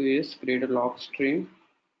can do is create a log stream.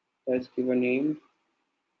 Let's give a name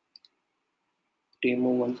demo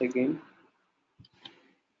once again,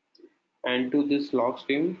 and to this log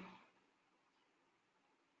stream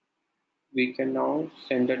we can now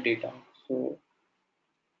send the data. So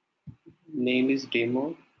name is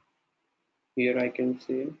demo. Here I can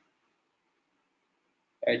say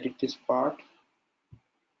edit this part.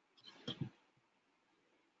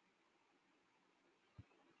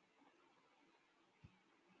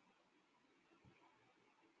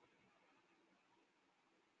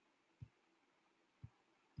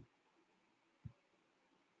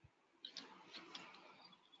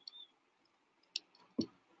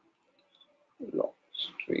 Log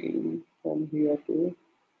stream from here to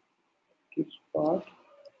this part,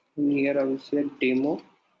 and here I will say demo.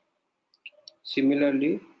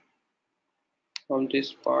 Similarly from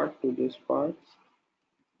this part to this part,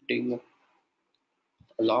 demo.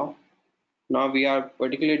 Allow. Now we are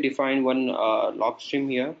particularly defined one log stream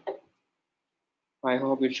here. I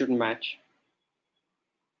hope it should match.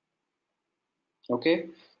 Okay,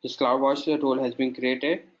 this CloudWatch role has been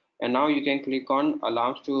created, and now you can click on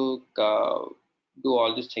alarms to do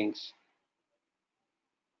all these things.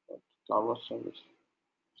 CloudWatch service.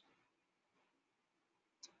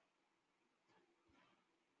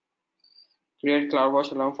 Create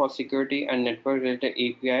CloudWatch alarm for security and network related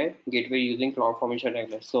API gateway using CloudFormation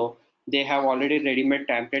Regular. So they have already ready-made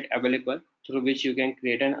template available through which you can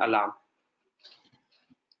create an alarm.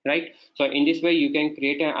 Right, so in this way you can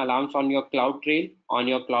create an alarms on your CloudTrail on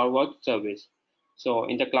your CloudWatch service. So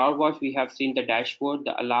in the CloudWatch we have seen the dashboard,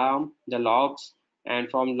 the alarm, the logs, and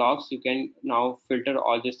from logs you can now filter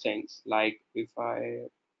all these things. Like if I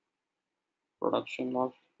production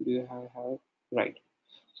logs, do you have right?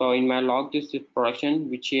 So in my log, this is production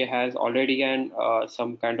which has already an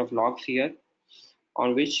some kind of logs here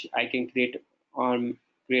on which I can create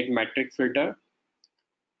metric filter,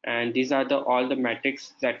 and these are the all the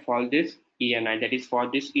metrics that fall this ENI, that is for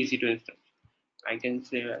this EC2 instance. I can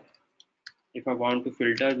say that if I want to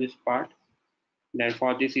filter this part, then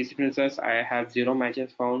for this EC2 instance I have 0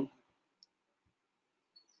 matches found.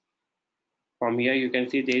 From here you can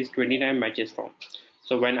see there is 29 matches found.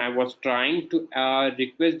 So when I was trying to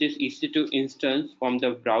request this EC2 instance from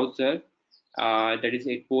the browser, that is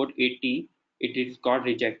a port 80, it is got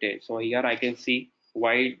rejected. So here I can see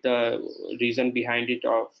why the reason behind it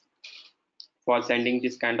of for sending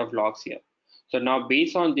this kind of logs here. So now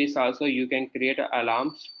based on this also you can create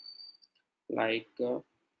alarms like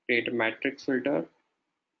create a matrix filter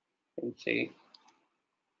and say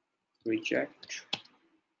reject,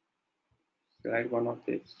 select one of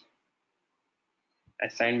this,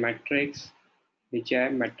 assign matrix,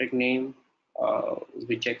 reject metric name,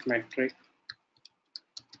 reject metric,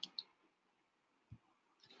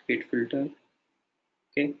 create filter.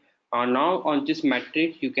 Okay, now on this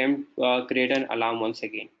matrix you can create an alarm once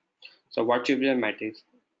again. So what should be the matrix?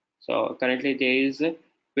 So currently there is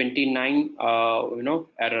 29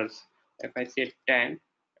 errors. If I say 10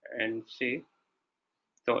 and say,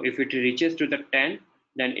 so if it reaches to the 10,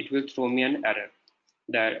 then it will throw me an error.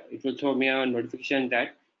 That it will throw me a notification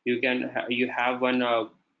that you have one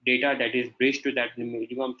data that is breached to that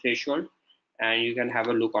minimum threshold, and you can have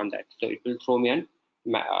a look on that. So it will throw me an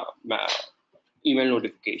email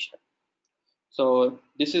notification. So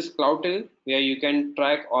this is CloudTrail, where you can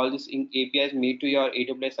track all these APIs made to your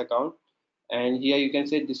AWS account. And here you can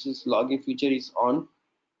say this is login feature is on.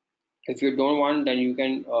 If you don't want, then you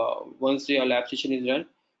can once your lab session is done,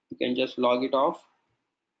 you can just log it off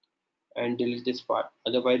and delete this part.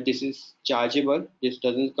 Otherwise, this is chargeable. This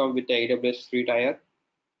doesn't come with the AWS free tier,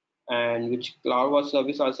 and which CloudWatch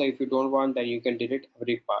service also. If you don't want, then you can delete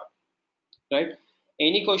every part. Right?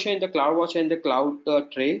 Any question in the CloudWatch and the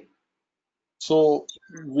CloudTrail? So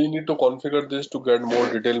we need to configure this to get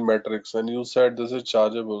more detailed metrics, and you said this is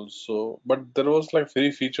chargeable. So, but there was like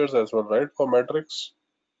free features as well, right, for metrics?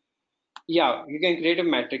 Yeah, you can create a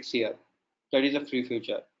matrix here. That is a free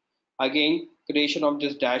feature. Again, creation of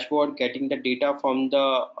this dashboard, getting the data from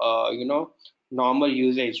the normal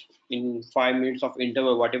usage in 5 minutes of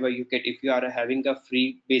interval, whatever you get. If you are having a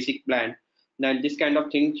free basic plan, then this kind of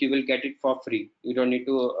things you will get it for free. You don't need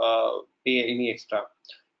to pay any extra.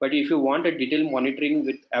 But if you want a detailed monitoring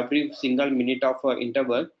with every single minute of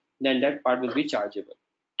interval, then that part will be chargeable.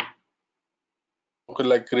 Okay,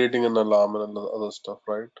 like creating an alarm and other stuff,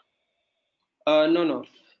 right? No.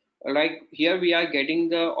 Like here we are getting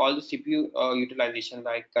the all the CPU utilization,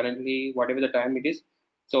 like currently whatever the time it is.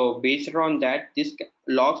 So based on that, this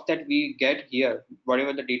logs that we get here,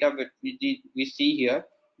 whatever the data we see here,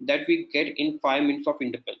 that we get in 5 minutes of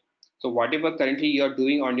interval. So whatever currently you are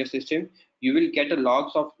doing on your system, you will get the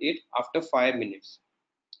logs of it after 5 minutes.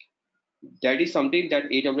 That is something that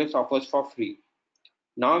AWS offers for free.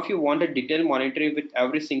 Now, if you want a detailed monitoring with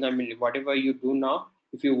every single minute, whatever you do now,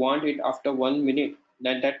 if you want it after 1 minute,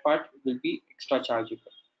 then that part will be extra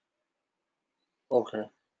chargeable. Okay.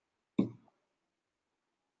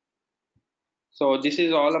 So this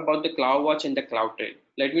is all about the CloudWatch and the CloudTrail.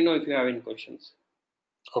 Let me know if you have any questions.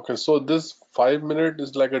 Okay, so this 5 minute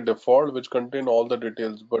is like a default which contain all the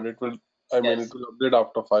details, but it will, I mean, it Yes. will update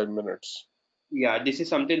after 5 minutes. Yeah, this is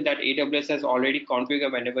something that AWS has already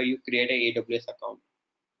configured whenever you create a AWS account,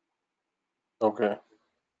 Okay.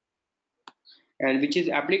 and which is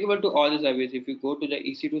applicable to all the services. If you go to the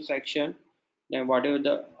EC2 section, then whatever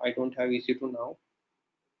the, I don't have EC2 now.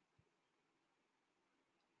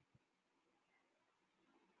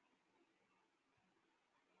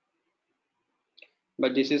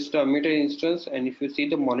 But this is the emitter instance, and if you see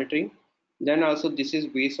the monitoring, then also this is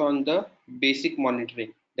based on the basic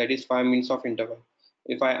monitoring, that is 5 minutes of interval.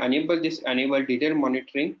 If I enable detailed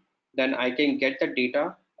monitoring, then I can get the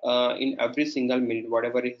data in every single minute,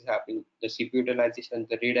 whatever is happening, the CPU utilization,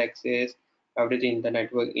 the read access, everything, the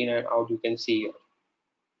network in and out, you can see here.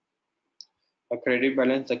 The credit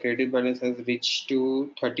balance has reached to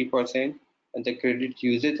 30%, and the credit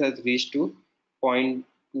usage has reached to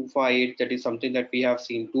 0.258. That is something that we have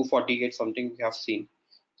seen. 248 something we have seen.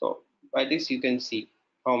 So by this you can see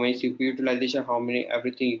how many CPU utilization, how many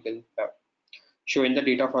everything you can have. Showing the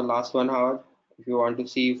data for last 1 hour. If you want to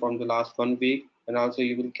see from the last 1 week, and also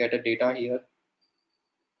you will get a data here.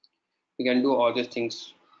 You can do all these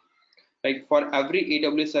things. Like for every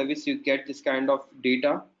AWS service, you get this kind of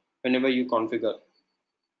data whenever you configure.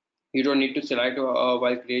 You don't need to select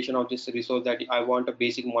while creation of this resource that I want a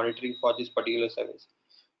basic monitoring for this particular service.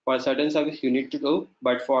 For a certain service, you need to do,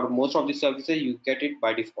 but for most of the services, you get it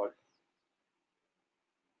by default.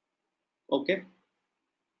 Okay.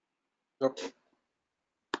 Yep.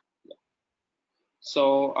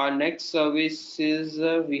 So our next service is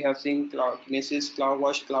we have seen Cloud Kinesis,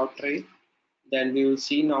 CloudWatch, CloudTrail. Then we will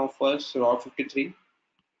see now first Route53.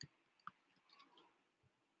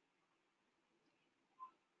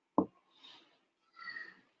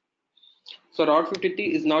 So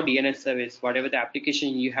Route53 is now DNS service. Whatever the application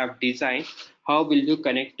you have designed, how will you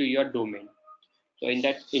connect to your domain? So in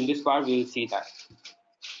this part, we will see that.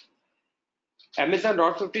 Amazon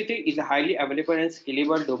Route53 is a highly available and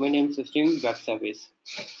scalable domain name system web service.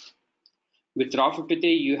 With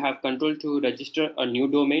Route53, you have control to register a new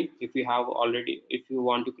domain. If you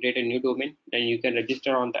want to create a new domain, then you can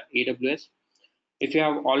register on the AWS. If you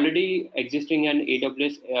have already existing an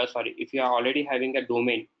if you are already having a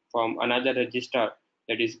domain from another register,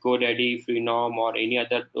 that is GoDaddy, Freenom, or any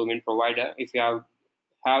other domain provider, if you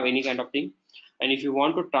have any kind of thing, and if you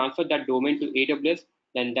want to transfer that domain to AWS,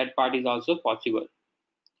 then that part is also possible.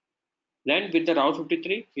 Then with the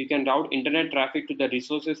Route53, you can route internet traffic to the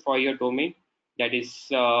resources for your domain. That is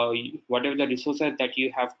whatever the resources that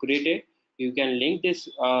you have created, you can link these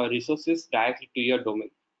resources directly to your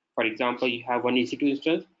domain. For example, you have one EC2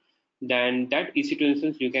 instance, then that EC2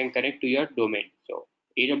 instance you can connect to your domain. So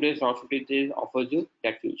AWS Route53 offers you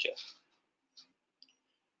that feature.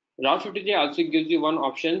 Route53 also gives you one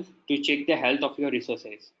option to check the health of your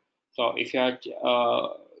resources. So if your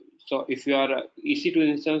EC2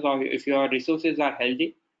 instance or if your resources are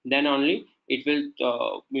healthy, then only it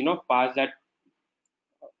will pass that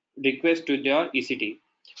request to your EC2.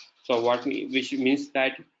 So which means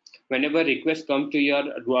that whenever request come to your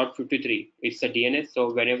Route53, it's a DNS.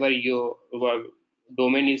 So whenever your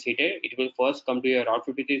domain is hit, it will first come to your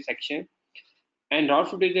Route53 section. And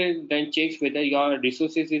Route53 then checks whether your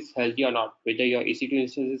resources is healthy or not, whether your EC2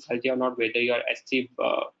 instance is healthy or not, whether your S3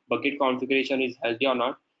 bucket configuration is healthy or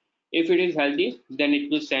not. If it is healthy, then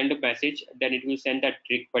it will send a message, then it will send that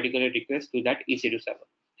particular request to that EC2 server.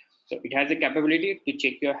 So it has the capability to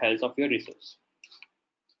check your health of your resource.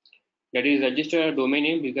 That is, register a domain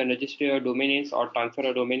name. You can register your domain names or transfer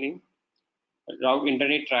a domain name. Route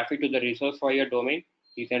internet traffic to the resource for your domain.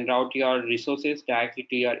 You can route your resources directly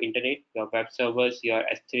to your internet, your web servers, your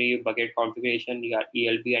S3 bucket configuration, your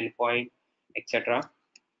ELB endpoint, etc.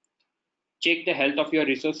 Check the health of your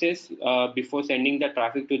resources before sending the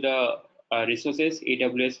traffic to the resources.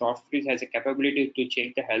 AWS Route53 has a capability to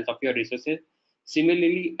check the health of your resources.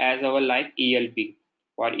 Similarly, as our like ELB.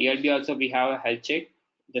 For ELB also we have a health check.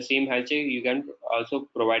 The same health check you can also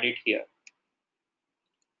provide it here.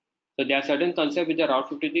 So there are certain concepts with the Route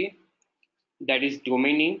 53, that is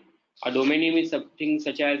domain name. A domain name is something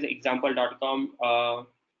such as example.com,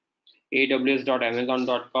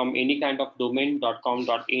 aws.amazon.com, any kind of domain, .com,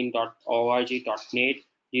 .in, .org, .net.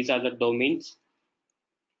 These are the domains.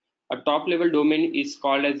 A top level domain is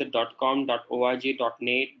called as the .com, .org,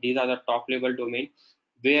 .net. These are the top level domain.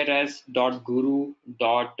 Whereas .guru,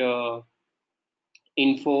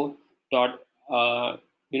 .info,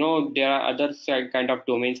 there are other kind of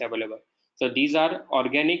domains available. So these are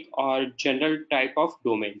organic or general type of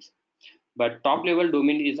domains. But top level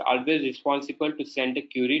domain is always responsible to send a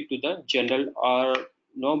query to the general or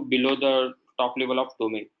below the top level of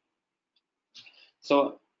domain.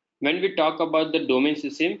 So when we talk about the domain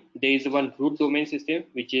system, there is one root domain system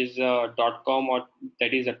which is .com, or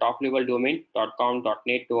that is a top level domain, .com,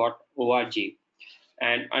 .net, .org.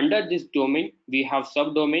 And under this domain we have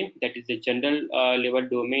subdomain, that is a general level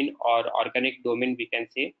domain or organic domain, we can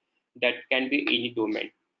say. That can be any domain,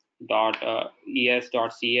 .es,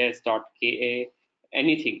 .cs, .ka,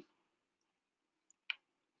 anything.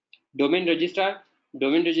 Domain registrar.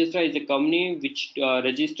 Domain registrar is a company which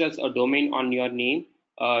registers a domain on your name,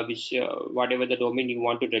 which whatever the domain you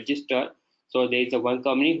want to register. So there is a one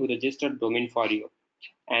company who registers domain for you,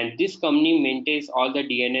 and this company maintains all the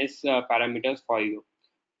DNS parameters for you.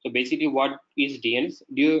 So basically, what is DNS?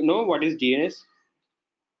 Do you know what is DNS?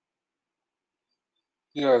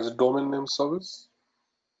 Yeah, it's a domain name service.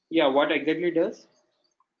 Yeah, what exactly does?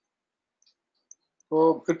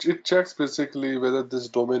 So it checks basically whether this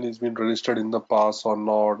domain is been registered in the past or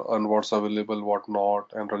not, and what's available, what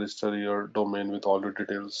not, and register your domain with all the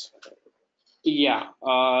details. Yeah,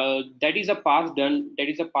 that is a part done. That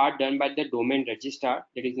is a part done by the domain registrar.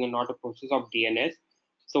 That is not a process of DNS.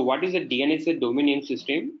 So what is the DNS? A domain name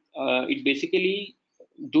system. It basically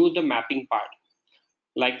do the mapping part.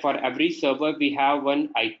 Like for every server, we have one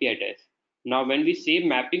IP address. Now, when we say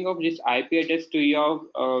mapping of this IP address to your,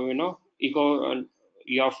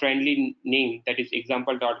 your friendly name, that is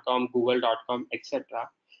example.com, google.com, etc.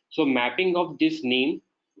 So mapping of this name,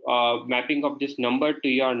 mapping of this number to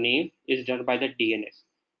your name is done by the DNS.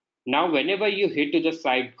 Now, whenever you hit to the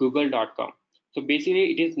site google.com, so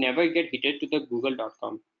basically it is never get hit to the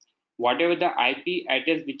google.com. Whatever the IP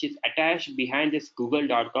address which is attached behind this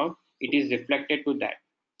google.com, it is reflected to that.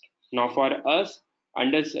 Now, for us,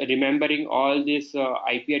 remembering all these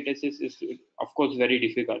IP addresses is, of course, very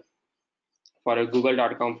difficult. For a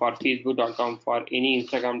google.com, for facebook.com, for any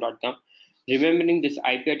instagram.com, remembering this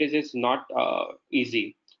IP address is not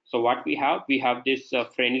easy. So what we have this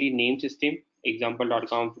friendly name system,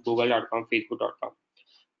 example.com, google.com, facebook.com.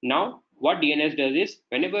 Now, what DNS does is,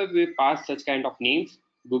 whenever we pass such kind of names,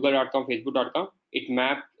 google.com, facebook.com,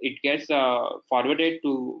 it gets forwarded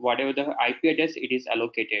to whatever the IP address it is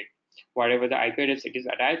allocated. Whatever the IP address it is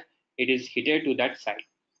attached, it is hit to that site.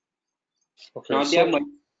 Okay, Now, they are so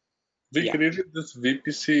we yeah. created this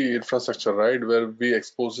VPC infrastructure, right, where we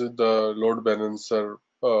expose the load balancer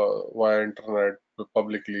via internet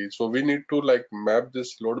publicly. So we need to like map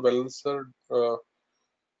this load balancer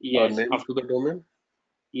Yes, name to the domain.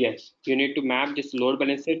 yes, you need to map this load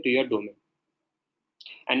balancer to your domain.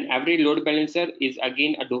 And every load balancer is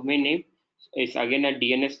again a domain name, is again a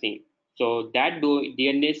DNS name. So that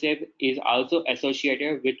DNS name is also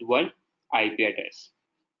associated with one IP address.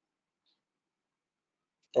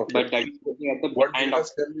 Okay. But that is at the One behind of,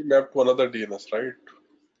 DNS can be mapped to another DNS, right?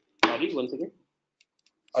 sorry, once again.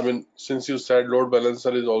 I mean, since you said load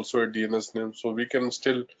balancer is also a DNS name, so we can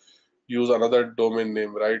still use another domain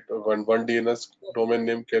name, right? When one DNS domain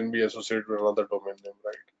name can be associated with another domain name,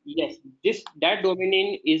 right? Yes, that domain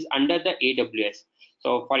name is under the AWS.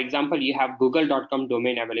 So for example, you have google.com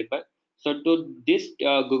domain available. So to this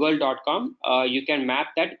google.com, you can map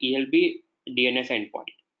that ELB DNS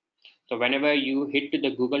endpoint. So whenever you hit to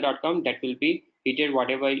the google.com, that will be hitted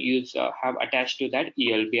whatever you have attached to that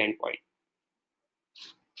ELB endpoint.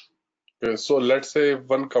 Okay, so let's say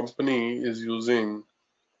one company is using,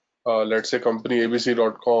 let's say company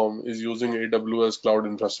abc.com is using AWS cloud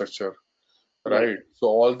infrastructure, Yes. right? So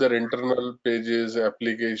all their internal pages,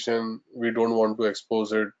 application, we don't want to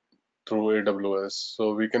expose it through AWS.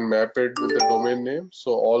 So we can map it with the domain name.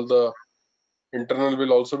 So all the internal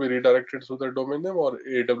will also be redirected through the domain name, or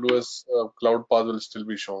AWS cloud path will still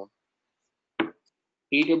be shown.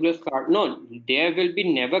 AWS cloud, no, there will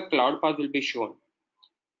be never cloud path will be shown.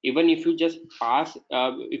 Even if you just pass,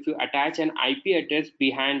 if you attach an IP address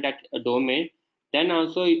behind that domain, then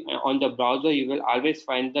also on the browser you will always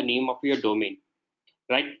find the name of your domain,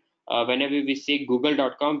 right? Whenever we say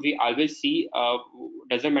google.com, we always see,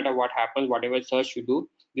 doesn't matter what happens, whatever search you do,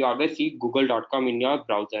 we always see google.com in your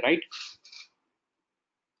browser, right?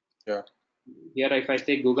 Yeah. Here, if I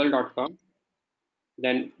say google.com,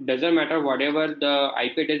 then doesn't matter whatever the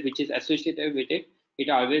IP address which is associated with it, it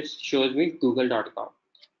always shows me google.com.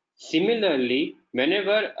 Similarly,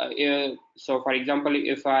 whenever, so for example,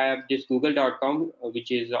 if I have this google.com,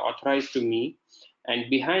 which is authorized to me, and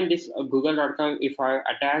behind this google.com, if I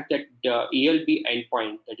attach that ELB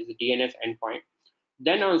endpoint, that is a DNS endpoint,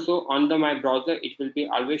 then also on my browser, it will be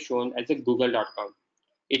always shown as a google.com.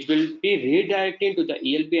 It will be redirecting to the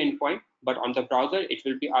ELB endpoint, but on the browser, it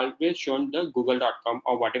will be always shown the google.com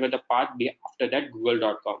or whatever the path be after that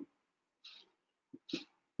google.com.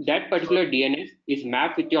 That particular DNS is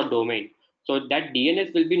mapped with your domain. So that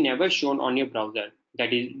DNS will be never shown on your browser.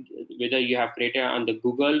 That is, whether you have created on the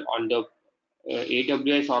Google, on the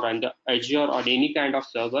AWS, or on the Azure, or any kind of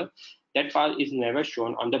server, that path is never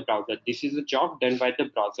shown on the browser. This is a job done by the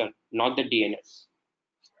browser, not the DNS.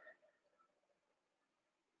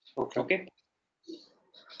 Okay.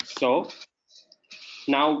 So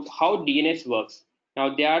now how DNS works.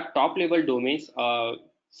 Now there are top level domains,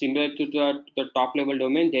 similar to the top level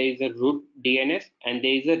domain, there is a root DNS and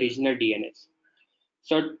there is a regional DNS.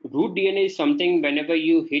 So root DNS is something whenever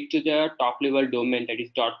you hit to the top level domain, that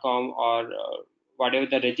is .com, or whatever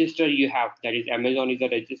the register you have, that is Amazon is a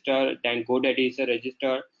register, then GoDaddy is a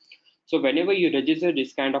register. So whenever you register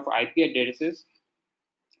this kind of IP addresses,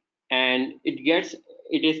 and it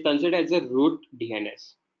is considered as a root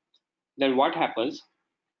DNS. Then what happens?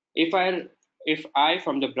 If I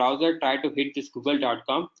from the browser try to hit this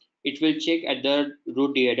google.com, it will check at the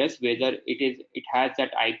root DNS whether it has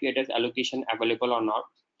that IP address allocation available or not.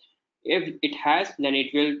 If it has, then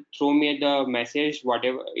it will throw me the message,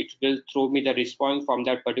 whatever, it will throw me the response from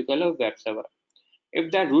that particular web server. If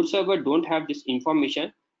the root server don't have this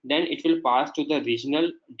information, then it will pass to the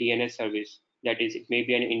regional DNS service. That is, it may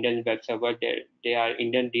be an Indian web server, there are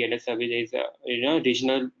Indian DNS service, is a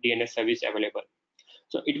regional DNS service available.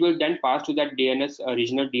 So it will then pass to that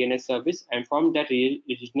regional DNS service, and from that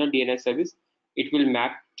regional DNS service, it will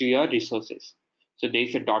map to your resources. So there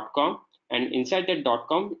is a .com, and inside that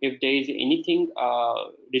 .com, if there is anything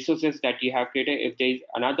resources that you have created, if there is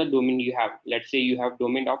another domain you have, let's say you have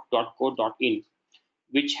domain of .co.in,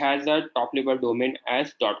 which has a top level domain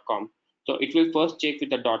as .com. So it will first check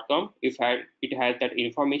with the .com if it has that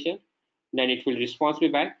information, then it will respond me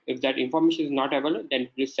back. If that information is not available, then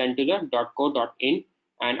it will send to the .co.in,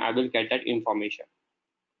 and I will get that information.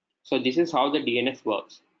 So this is how the DNS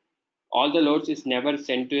works. All the loads is never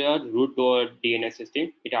sent to a root or DNS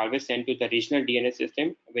system. It always sent to the regional DNS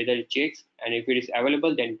system, whether it checks, and if it is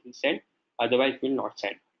available, then it will send. Otherwise, it will not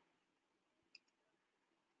send.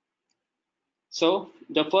 So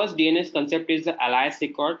the first DNS concept is the alias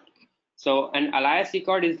record. So an alias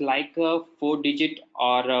record is like a 4-digit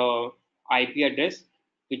or IP address,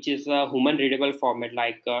 which is a human readable format,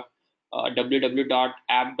 like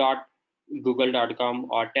www.app.google.com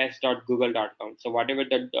or test.google.com. So whatever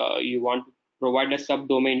that you want to provide a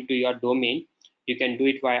subdomain to your domain, you can do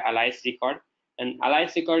it via alias record. And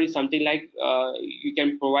alias record is something like you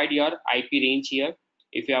can provide your IP range here.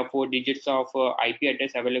 If you have 4 digits of IP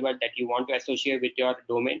address available that you want to associate with your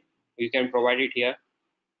domain, you can provide it here.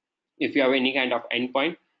 If you have any kind of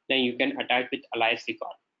endpoint, then you can attach with alias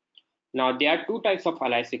record. Now there are two types of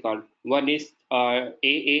alias record. One is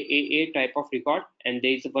AAAA type of record, and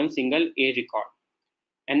there is one single A record.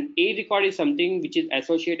 And A record is something which is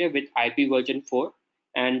associated with IP version 4,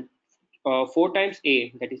 and 4 times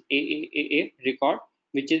A, that is AAAA record,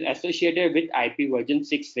 which is associated with IP version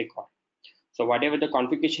 6 record. So whatever the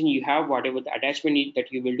configuration you have, whatever the attachment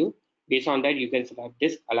that you will do, based on that you can select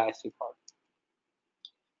this alias record.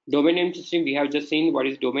 Domain name system, we have just seen what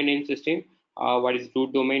is domain name system, what is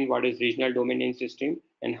root domain, what is regional domain name system,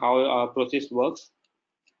 and how process works.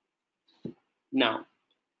 Now,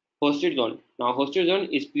 hosted zone. Now, hosted zone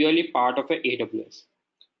is purely part of a AWS.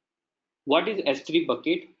 What is S3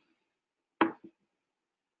 bucket?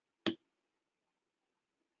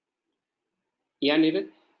 Yeah, Neeraj,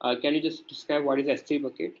 can you just describe what is S3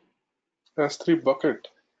 bucket? S3 bucket.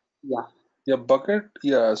 Yeah. Yeah, bucket.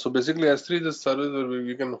 Yeah, so basically S3 is a service where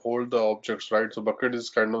we can hold the objects, right? So bucket is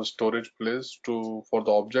kind of storage place for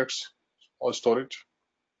the objects or storage.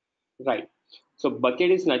 Right. So bucket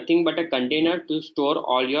is nothing but a container to store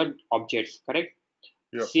all your objects, correct?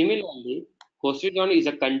 Yeah. Similarly, hosted zone is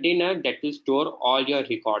a container that will store all your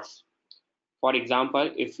records. For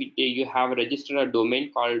example, if you have registered a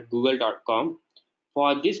domain called google.com,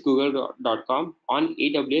 for this google.com on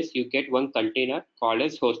AWS, you get one container called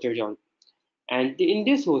as hosted zone. And in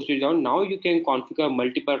this hosted zone, now you can configure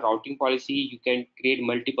multiple routing policy, you can create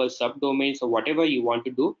multiple subdomains or whatever you want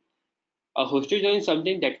to do. A hosted zone is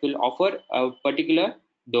something that will offer a particular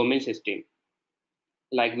domain system.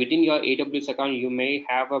 Like within your AWS account, you may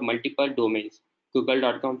have a multiple domains,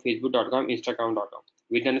 google.com, facebook.com, instagram.com.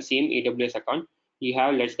 Within the same AWS account, you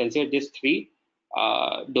have, let's consider these three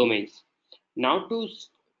domains. Now to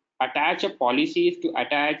attach a policies, to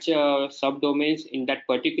attach subdomains in that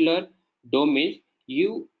particular domain,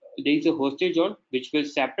 there is a hosted zone which will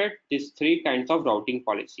separate these three kinds of routing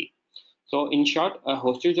policy. So in short, a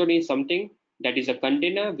hosted zone is something that is a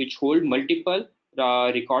container which hold multiple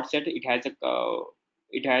record set. It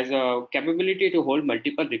has a capability to hold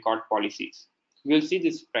multiple record policies. We'll see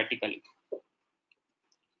this practically.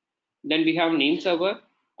 Then we have name server.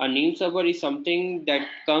 A name server is something that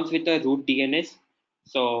comes with a root DNS.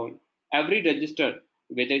 So every register,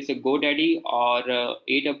 whether it's a GoDaddy or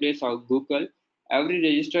AWS or Google, every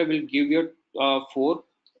register will give you 4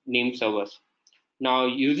 name servers. Now,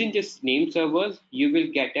 using this name servers, you will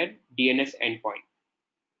get a DNS endpoint.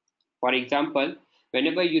 For example,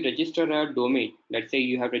 whenever you register a domain, let's say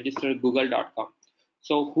you have registered google.com.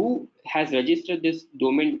 So who has registered this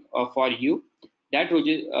domain for you? That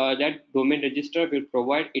domain register will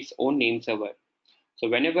provide its own name server. So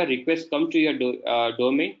whenever requests come to your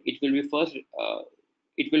domain, it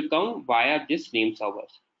will come via this name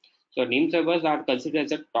servers. So name servers are considered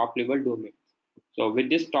as a top level domain. So with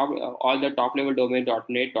this all the top level domain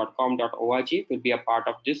 .net, .com, .org will be a part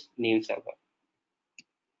of this name server.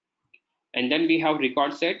 And then we have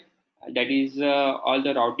record set. That is all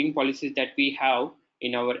the routing policies that we have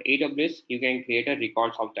in our AWS. You can create a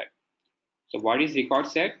records of that. So what is record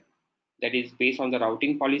set? That is based on the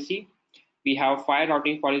routing policy. We have 5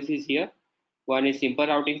 routing policies here. One is simple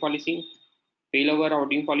routing policy, failover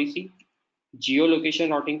routing policy,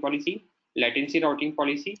 geolocation routing policy, latency routing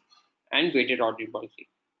policy, and weighted routing policy.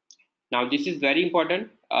 Now this is very important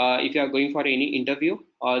if you are going for any interview,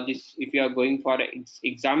 or if you are going for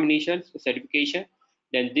examinations certification,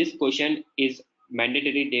 then this question is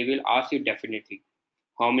mandatory. They will ask you definitely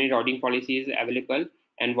how many routing policies is available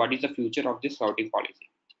and what is the future of this routing policy.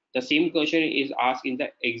 The same question is asked in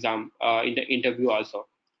the exam, in the interview also.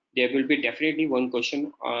 There will be definitely one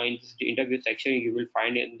question in this interview section you will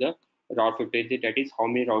find in the Route 53, that is how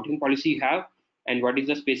many routing policy you have and what is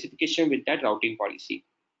the specification with that routing policy.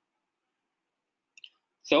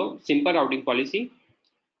 So simple routing policy.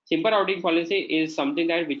 Simple routing policy is something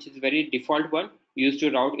that which is very default one used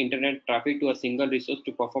to route internet traffic to a single resource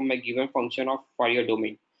to perform a given function for your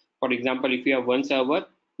domain. For example, if you have one server,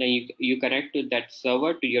 then you connect to that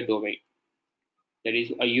server to your domain. There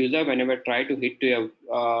is a user whenever try to hit to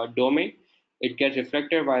your domain, it gets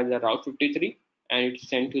reflected by the Route 53 and it's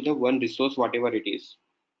sent to the one resource, whatever it is.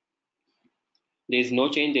 There is no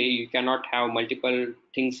change there. You cannot have multiple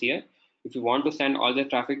things here. If you want to send all the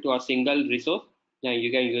traffic to a single resource, then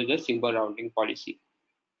you can use the simple routing policy.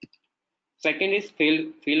 Second is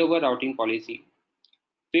failover routing policy.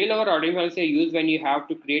 Failover routing policy is used when you have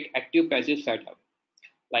to create active passive setup.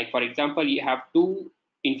 Like for example, you have 2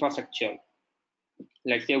 infrastructure.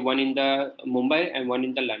 Let's say one in the Mumbai and one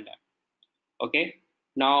in the London. Okay.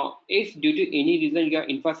 Now, if due to any reason your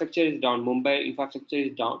infrastructure is down, Mumbai infrastructure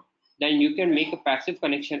is down, then you can make a passive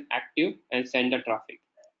connection active and send the traffic.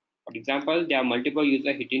 For example, there are multiple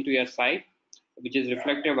users hitting to your site, which is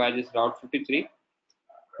reflected by this Route 53.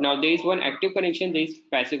 Now there is one active connection, there is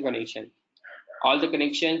passive connection. All the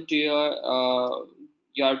connections to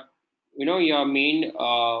your main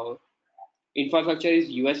infrastructure is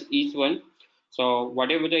US East 1. So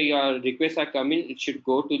whatever your requests are coming, it should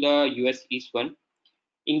go to the US East 1.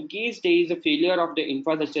 In case there is a failure of the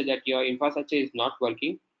infrastructure, that your infrastructure is not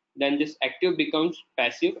working, then this active becomes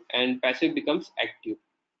passive and passive becomes active.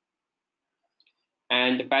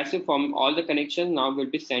 And the passive from all the connections now will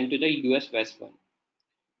be sent to the US West 1.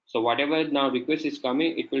 So whatever now request is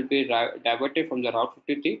coming, it will be diverted from the Route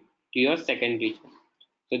 53 to your second region.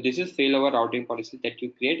 So this is failover routing policy that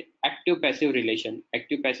you create active passive relation,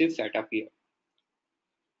 active passive setup here.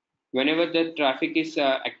 Whenever the traffic is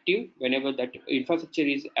active, whenever that infrastructure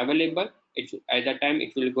is available, at that time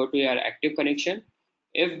it will go to your active connection.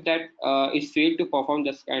 If that is failed to perform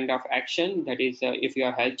this kind of action, that is, if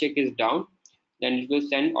your health check is down, then it will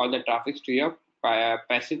send all the traffic to your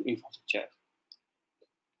passive infrastructure.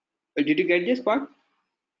 Did you get this part?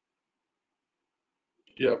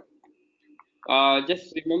 Yep.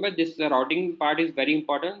 Just remember this, the routing part is very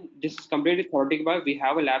important. This is completely theoretical part. We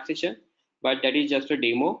have a lab session, but that is just a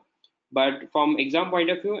demo. But from exam point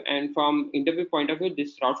of view and from interview point of view,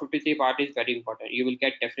 this Route 53 part is very important. You will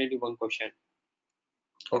get definitely one question.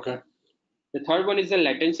 Okay. The third one is the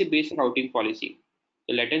latency-based routing policy.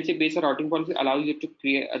 The latency-based routing policy allows you to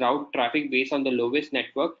create a route traffic based on the lowest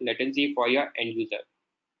network latency for your end user.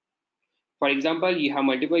 For example, you have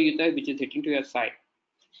multiple users which is hitting to your site,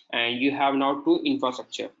 and you have now two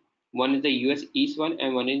infrastructure. One is the US East one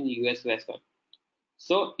and one is the US West one.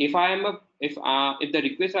 So if the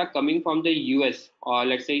requests are coming from the US, or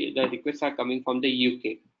let's say the requests are coming from the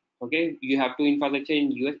UK, okay, you have two infrastructure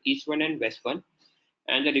in US East one and West one,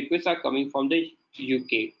 and the requests are coming from the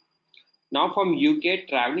UK. Now from UK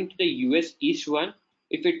traveling to the US East one,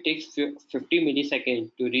 if it takes 50 milliseconds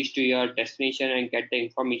to reach to your destination and get the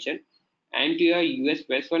information, and to your US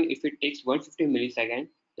West one, if it takes 150 milliseconds,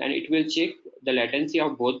 then it will check the latency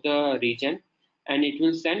of both the region, and it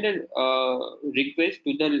will send a request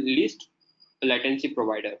to the least latency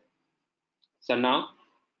provider. So now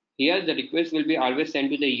here the request will be always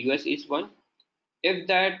sent to the US East one. If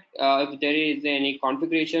there is any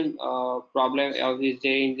configuration problem, or is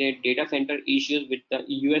there any data center issues with the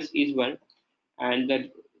US East one, and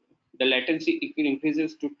the latency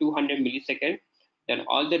increases to 200 milliseconds, then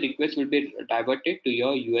all the requests will be diverted to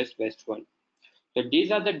your US West one. So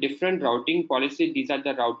these are the different routing policies. These are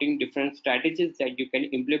the routing different strategies that you can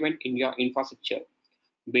implement in your infrastructure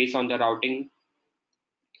based on the routing.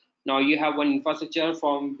 Now you have one infrastructure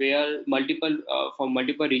from where from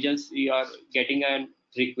multiple regions you are getting a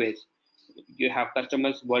request. You have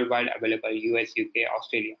customers worldwide available, US, UK,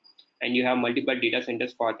 Australia, and you have multiple data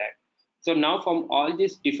centers for that. So now from all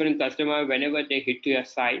these different customers, whenever they hit to your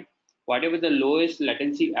site, whatever the lowest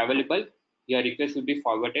latency available, your request will be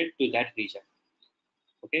forwarded to that region.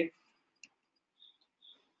 Okay.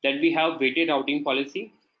 Then we have weighted routing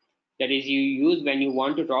policy. That is, you use when you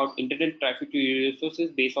want to route internet traffic to your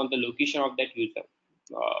resources based on the location of that user.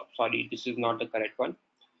 Sorry, this is not the correct one.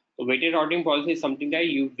 So weighted routing policy is something that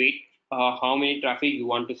you weight how many traffic you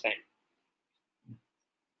want to send.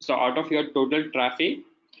 So out of your total traffic,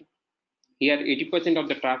 here 80% of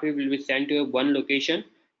the traffic will be sent to one location,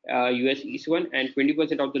 US East one, and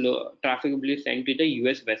 20% of the traffic will be sent to the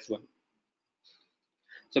US West one.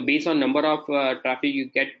 So based on number of traffic you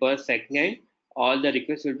get per second, all the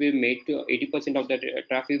requests will be made to 80% of the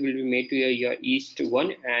traffic will be made to your East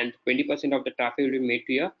one, and 20% of the traffic will be made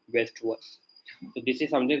to your West one. So this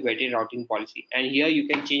is something weighted routing policy, and here you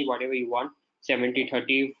can change whatever you want: 70,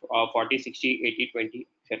 30, 40, 60, 80, 20,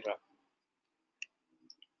 etc.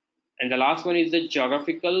 And the last one is the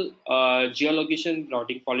geographical geolocation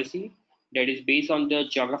routing policy. That is based on the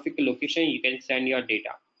geographical location you can send your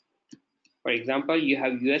data. For example, you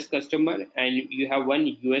have US customer and you have one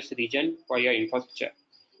US region for your infrastructure.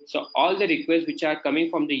 So all the requests which are coming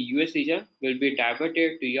from the US region will be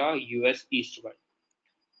diverted to your US East one.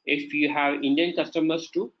 If you have Indian customers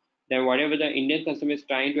too, then whatever the Indian customer is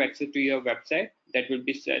trying to access to your website, that will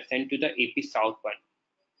be sent to the AP South one.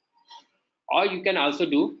 Or you can also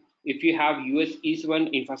do, if you have US East one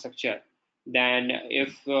infrastructure, then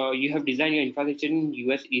if you have designed your infrastructure in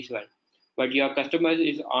US East one, but your customer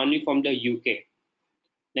is only from the UK,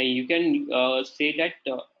 then you can say that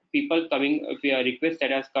people coming, if your request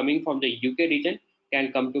that is coming from the UK region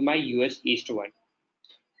can come to my US East one.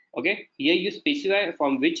 Okay, here you specify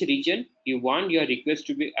from which region you want your request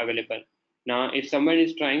to be available. Now, if someone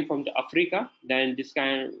is trying from the Africa, then this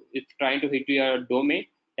kind is trying to hit your domain,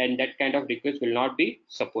 then that kind of request will not be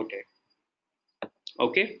supported.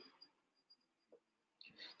 Okay,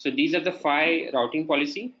 so these are the 5 routing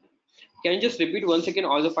policy. Can you just repeat once again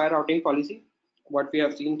all the 5 routing policy what we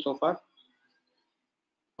have seen so far?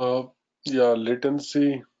 Yeah,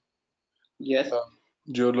 latency. Yes.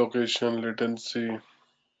 Geolocation, latency.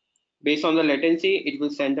 Based on the latency, it will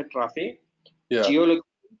send the traffic. Yeah.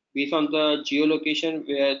 Based on the geolocation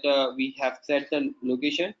where we have set the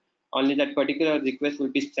location, only that particular request will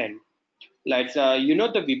be sent. Like you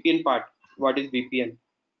know the VPN part. What is VPN?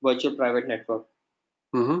 Virtual Private Network.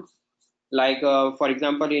 Mm-hmm. Like for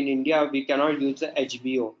example, in India, we cannot use the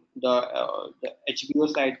HBO, the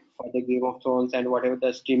HBO site for the Game of Thrones and whatever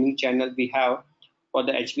the streaming channel we have for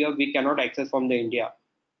the HBO, we cannot access from the India.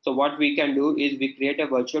 So what we can do is we create a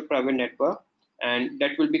virtual private network, and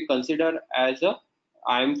that will be considered as a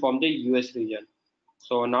I'm from the US region.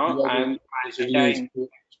 So now You are I'm basically data in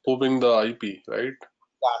spoofing the IP, right?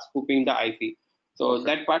 spoofing the IP. So Okay.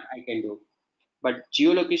 that part I can do. But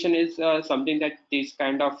geolocation is something that this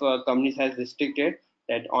kind of companies has restricted,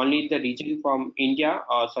 that only the region from India,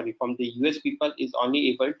 or sorry, from the US people is only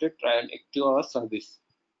able to try to our service,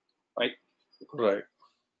 right? Right.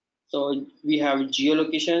 So we have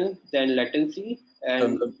geolocation, then latency, And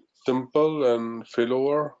and then simple and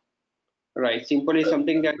failover. right. Simple is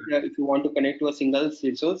something that if you want to connect to a single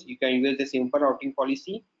resource, you can use the simple routing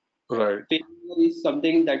policy. Right. Failure is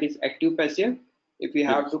something that is active passive. If you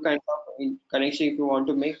have Yes. to kind of connection if you want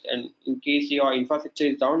to make, and in case your infrastructure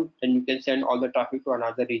is down, then you can send all the traffic to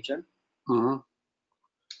another region.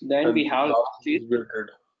 Mm-hmm. Then we And have last last one is, is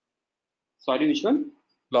weighted. sorry, which one?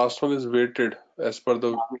 Last one is weighted as per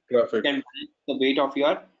the You traffic. can manage the weight of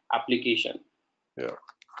your application. Yeah.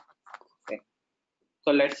 Okay.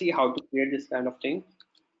 So let's see how to create this kind of thing.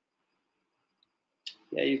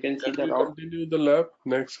 Yeah, you can see Can the we route. continue the lab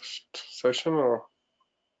next session or?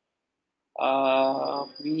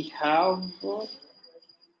 We have,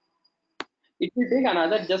 it will take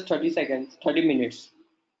another just 30 seconds, 30 minutes.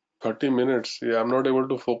 30 minutes. Yeah, I'm not able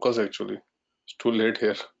to focus actually. It's too late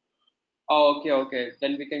here. Oh, okay, okay.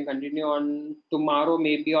 Then we can continue on tomorrow,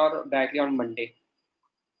 maybe, or directly on Monday.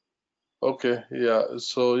 Okay, yeah.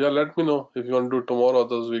 So yeah, let me know if you want to do tomorrow,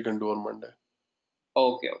 others we can do on Monday.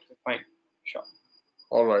 Okay, okay, fine. Sure.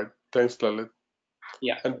 All right. Thanks, Lalit.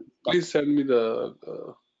 Yeah. And Bye. please send me the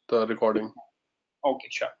recording. Okay,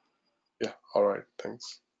 sure. Yeah. All right.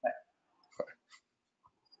 Thanks.